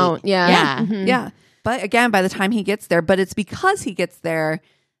account. estate. Yeah. Yeah. Mhm. Yeah. But again, by the time he gets there, but it's because he gets there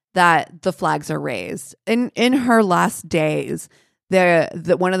that the flags are raised. In her last days,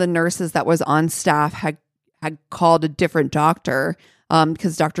 the one of the nurses that was on staff had called a different doctor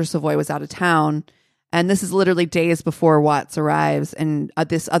because Dr. Savoy was out of town. And this is literally days before Watts arrives. And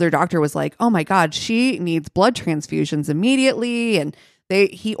this other doctor was like, oh my God, she needs blood transfusions immediately. And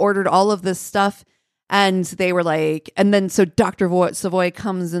he ordered all of this stuff. And they were like, and then so Dr. Savoy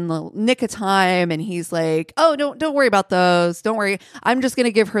comes in the nick of time and he's like, oh, don't worry about those. Don't worry. I'm just going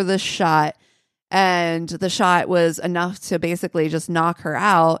to give her this shot. And the shot was enough to basically just knock her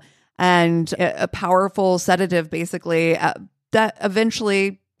out. And a powerful sedative, basically, that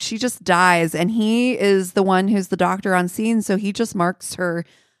eventually she just dies. And he is the one who's the doctor on scene. So he just marks her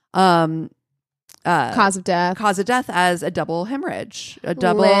Cause of death as a double hemorrhage, a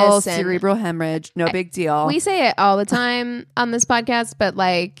double Listen, cerebral hemorrhage. No big deal. We say it all the time on this podcast, but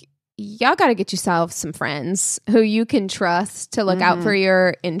like y'all got to get yourself some friends who you can trust to look out for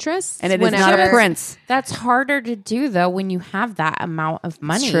your interests. And it is not a prince. That's harder to do though when you have that amount of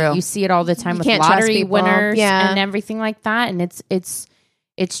money. true. You see it all the time with can't trust lottery people. winners Yeah. and everything like that. And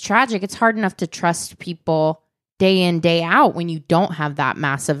it's tragic. It's hard enough to trust people day in, day out when you don't have that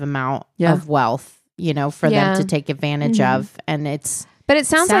massive amount Yeah. of wealth, you know, for Yeah. them to take advantage of. And it's But it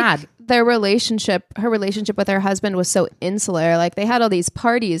sounds sad. like her relationship with her husband was so insular. Like they had all these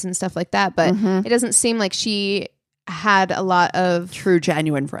parties and stuff like that, but it doesn't seem like she had a lot of True,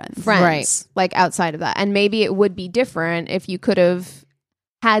 genuine friends. friends Right. like outside of that. And maybe it would be different if you could have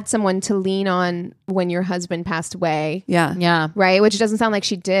had someone to lean on when your husband passed away, Yeah. yeah. right? Which doesn't sound like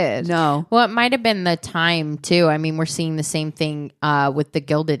she did. No. Well, it might have been the time too. I mean, we're seeing the same thing with the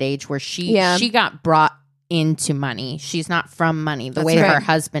Gilded Age, where she got brought into money. She's not from money the way right. her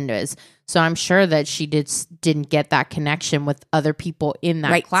husband is. So I'm sure that she didn't get that connection with other people in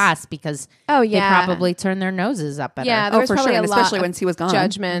that Right. class because Oh they yeah, probably turned their noses up at yeah. her. There Oh, was for probably sure. a And lot especially of once he was gone.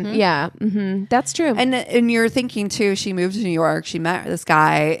 judgment. Yeah, that's true. And you're thinking too, she moved to New York. She met this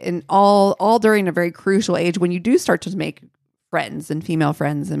guy, and all during a very crucial age when you do start to make friends and female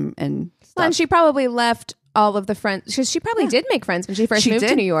friends and stuff. Well, and she probably left all of the friends because she probably did make friends when she first moved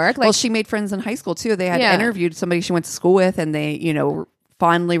to New York. Like, Well, she made friends in high school too. They had Yeah. interviewed somebody she went to school with, and they,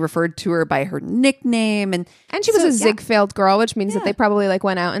 fondly referred to her by her nickname. And she was so, a Ziegfeld girl, which means that they probably like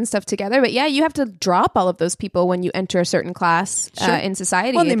went out and stuff together. But yeah, you have to drop all of those people when you enter a certain class Sure. in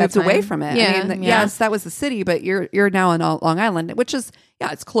society. Well, they at that moved away time. from it. Yeah, I mean, yes, that was the city, but you're now in Long Island, which is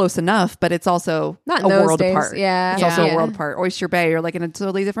it's close enough, but it's also Not in a those world days. apart. Yeah. It's also Yeah. a world apart. Oyster Bay, you're like in a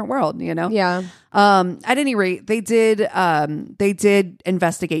totally different world. Yeah. At any rate, they did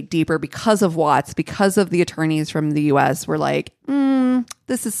investigate deeper because of Watts, because of the attorneys from the U.S. were like,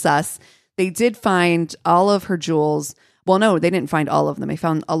 this is sus. They did find all of her jewels. Well, no, they didn't find all of them. They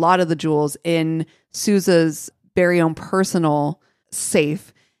found a lot of the jewels in Sousa's very own personal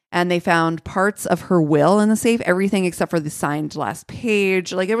safe. And they found parts of her will in the safe, everything except for the signed last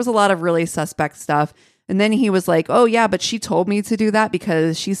page. Like, there was a lot of really suspect stuff. And then he was like, oh, yeah, but she told me to do that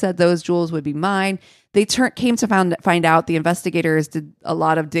because she said those jewels would be mine. They came to find out, the investigators did a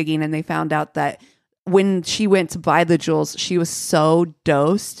lot of digging, and they found out that when she went to buy the jewels, she was so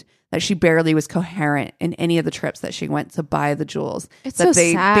dosed that she barely was coherent in any of the trips that she went to buy the jewels. It's that so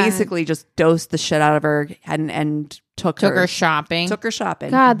they sad. basically just dosed the shit out of her and took Took her shopping. Took her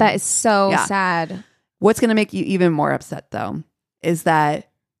shopping. God, that is so Yeah. sad. What's going to make you even more upset, though, is that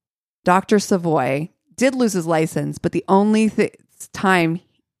Dr. Savoy did lose his license, but the only time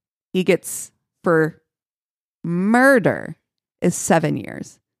he gets for murder is 7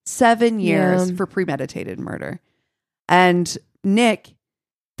 years. 7 years Yeah. for premeditated murder. And Nick,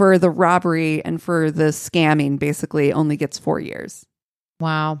 for the robbery and for the scamming, basically only gets 4 years.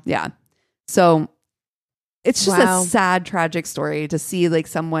 Wow. Yeah. So it's just Wow. a sad, tragic story to see like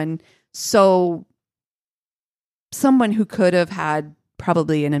someone who could have had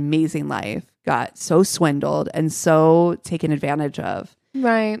probably an amazing life got so swindled and so taken advantage of.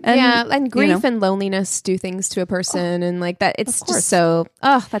 Right. And, yeah. And grief you know. and loneliness do things to a person. And like that, it's Of course. just so,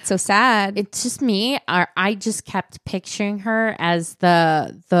 that's so sad. It's just me. I just kept picturing her as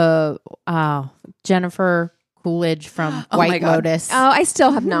the Jennifer Coolidge from Oh my White God. Lotus. I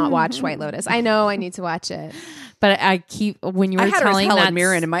still have not watched White Lotus. I know I need to watch it. But I keep, when you I were had her as telling Helen that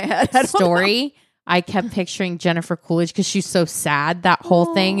Mirren in my head. I don't know. story, I kept picturing Jennifer Coolidge because she's so sad. That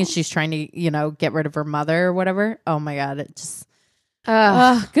whole thing is she's trying to, get rid of her mother or whatever. Oh my God. It just,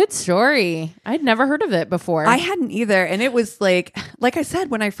 good story. I'd never heard of it before. I hadn't either, and it was like I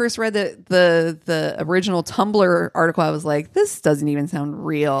said, when I first read the original Tumblr article, I was like, this doesn't even sound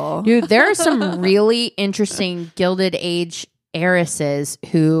real. Dude, there are some really interesting Gilded Age heiresses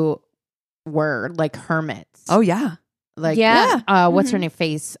who were like hermits. Oh yeah, Like, Yeah. what's her name?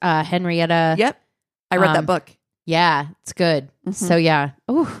 Henrietta. yep. I read that book. Yeah, it's good. So yeah.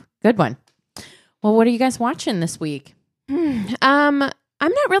 Oh, good one. Well, what are you guys watching this week? I'm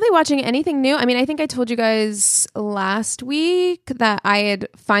not really watching anything new. I mean, I think I told you guys last week that I had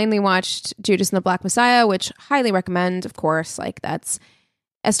finally watched Judas and the Black Messiah, which highly recommend, of course. Like, that's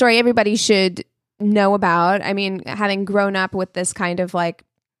a story everybody should know about. I mean, having grown up with this kind of like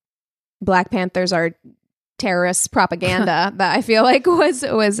Black Panthers are terrorist propaganda that I feel like was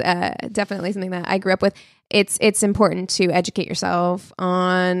definitely something that I grew up with. It's important to educate yourself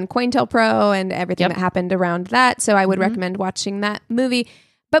on COINTELPRO and everything that happened around that. So I would recommend watching that movie.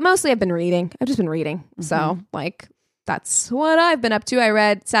 But mostly I've been reading. I've just been reading. So like that's what I've been up to. I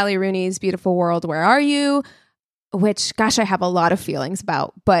read Sally Rooney's Beautiful World, Where Are You? which, gosh, I have a lot of feelings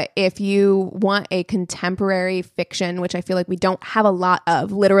about. But if you want a contemporary fiction, which I feel like we don't have a lot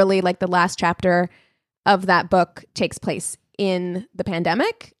of, literally like the last chapter of that book takes place in the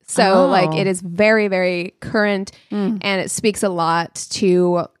pandemic. So like it is very, very current and it speaks a lot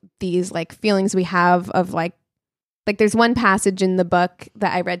to these like feelings we have of like there's one passage in the book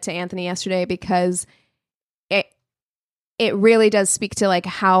that I read to Anthony yesterday because it really does speak to like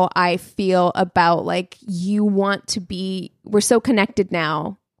how I feel about like we're so connected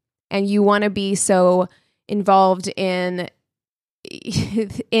now and you want to be so involved in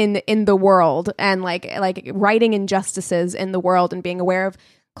the world and like righting injustices in the world and being aware of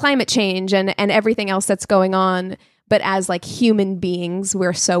climate change and everything else that's going on. But as like human beings,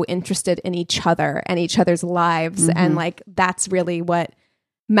 we're so interested in each other and each other's lives. And like, that's really what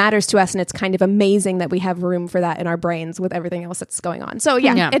matters to us. And it's kind of amazing that we have room for that in our brains with everything else that's going on. So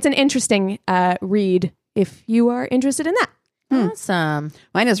yeah. It's an interesting read if you are interested in that. Awesome.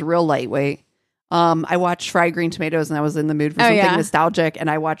 Mine is real lightweight. I watched Fried Green Tomatoes and I was in the mood for something nostalgic and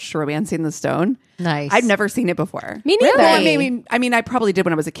I watched Romancing the Stone. Nice. I've never seen it before. Me neither. Well, I mean, I probably did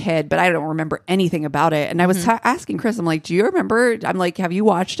when I was a kid, but I don't remember anything about it. And I was asking Chris, I'm like, do you remember? I'm like, have you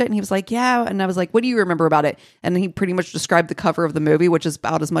watched it? And he was like, yeah. And I was like, what do you remember about it? And he pretty much described the cover of the movie, which is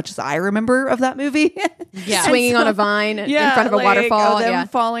about as much as I remember of that movie. Swinging on a vine in front of a waterfall. Them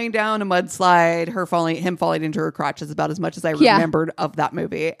falling down a mudslide, him falling into her crotch is about as much as I remembered of that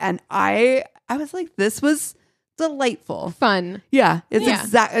movie. And I was like, this was delightful. Fun. Yeah. It's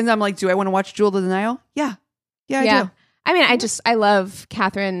exact. And I'm like, do I want to watch Jewel of the Nile? Yeah. Yeah, I do. I mean, I love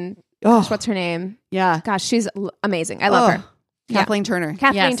Catherine. What's her name? Yeah. Gosh, she's amazing. I love her. Kathleen Turner.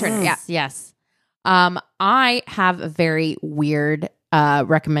 Kathleen Turner. Yeah. Yes. I have a very weird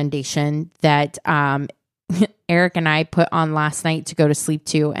recommendation that Eric and I put on last night to go to sleep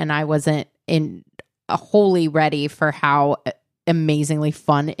to, and I wasn't wholly ready for how amazingly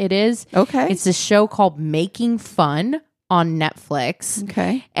fun it is. Okay. It's a show called Making Fun on Netflix.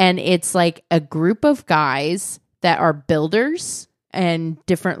 Okay. And it's like a group of guys that are builders and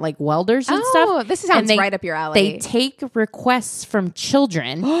different like welders and stuff. Oh, this sounds right up your alley. They take requests from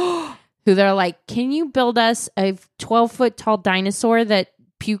children who they're like, can you build us a 12-foot tall dinosaur that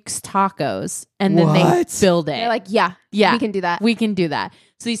pukes tacos? And then they build it. They're like, yeah, we can do that. We can do that.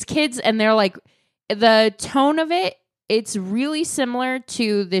 So these kids, and they're like, the tone of it, it's really similar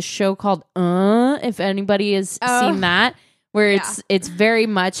to this show called if anybody has seen that, where it's very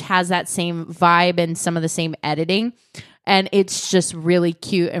much has that same vibe and some of the same editing. And it's just really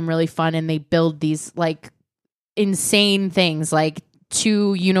cute and really fun. And they build these like insane things, like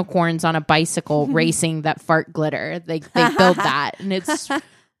 2 unicorns on a bicycle racing that fart glitter. They build that. And it's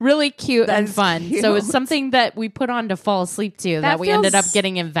really cute and fun. Cute. So it's something that we put on to fall asleep to that we ended up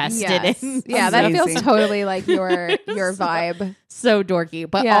getting invested in. Yeah, that feels totally like your vibe. So dorky,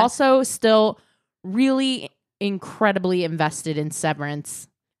 but also still really incredibly invested in Severance.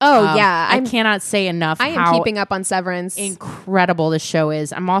 Oh, yeah. I cannot say enough I am how keeping up on Severance. Incredible the show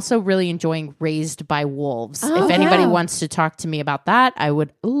is. I'm also really enjoying Raised by Wolves. If anybody wants to talk to me about that, I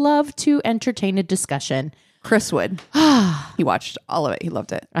would love to entertain a discussion. Chris would. He watched all of it. He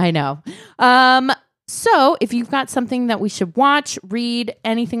loved it. I know. So if you've got something that we should watch, read,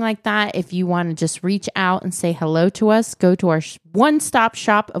 anything like that, if you want to just reach out and say hello to us, go to our one-stop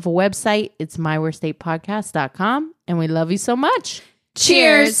shop of a website. It's myworstatepodcast.com. And we love you so much.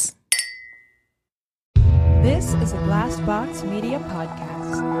 Cheers. This is a Glass Box Media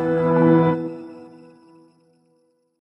Podcast.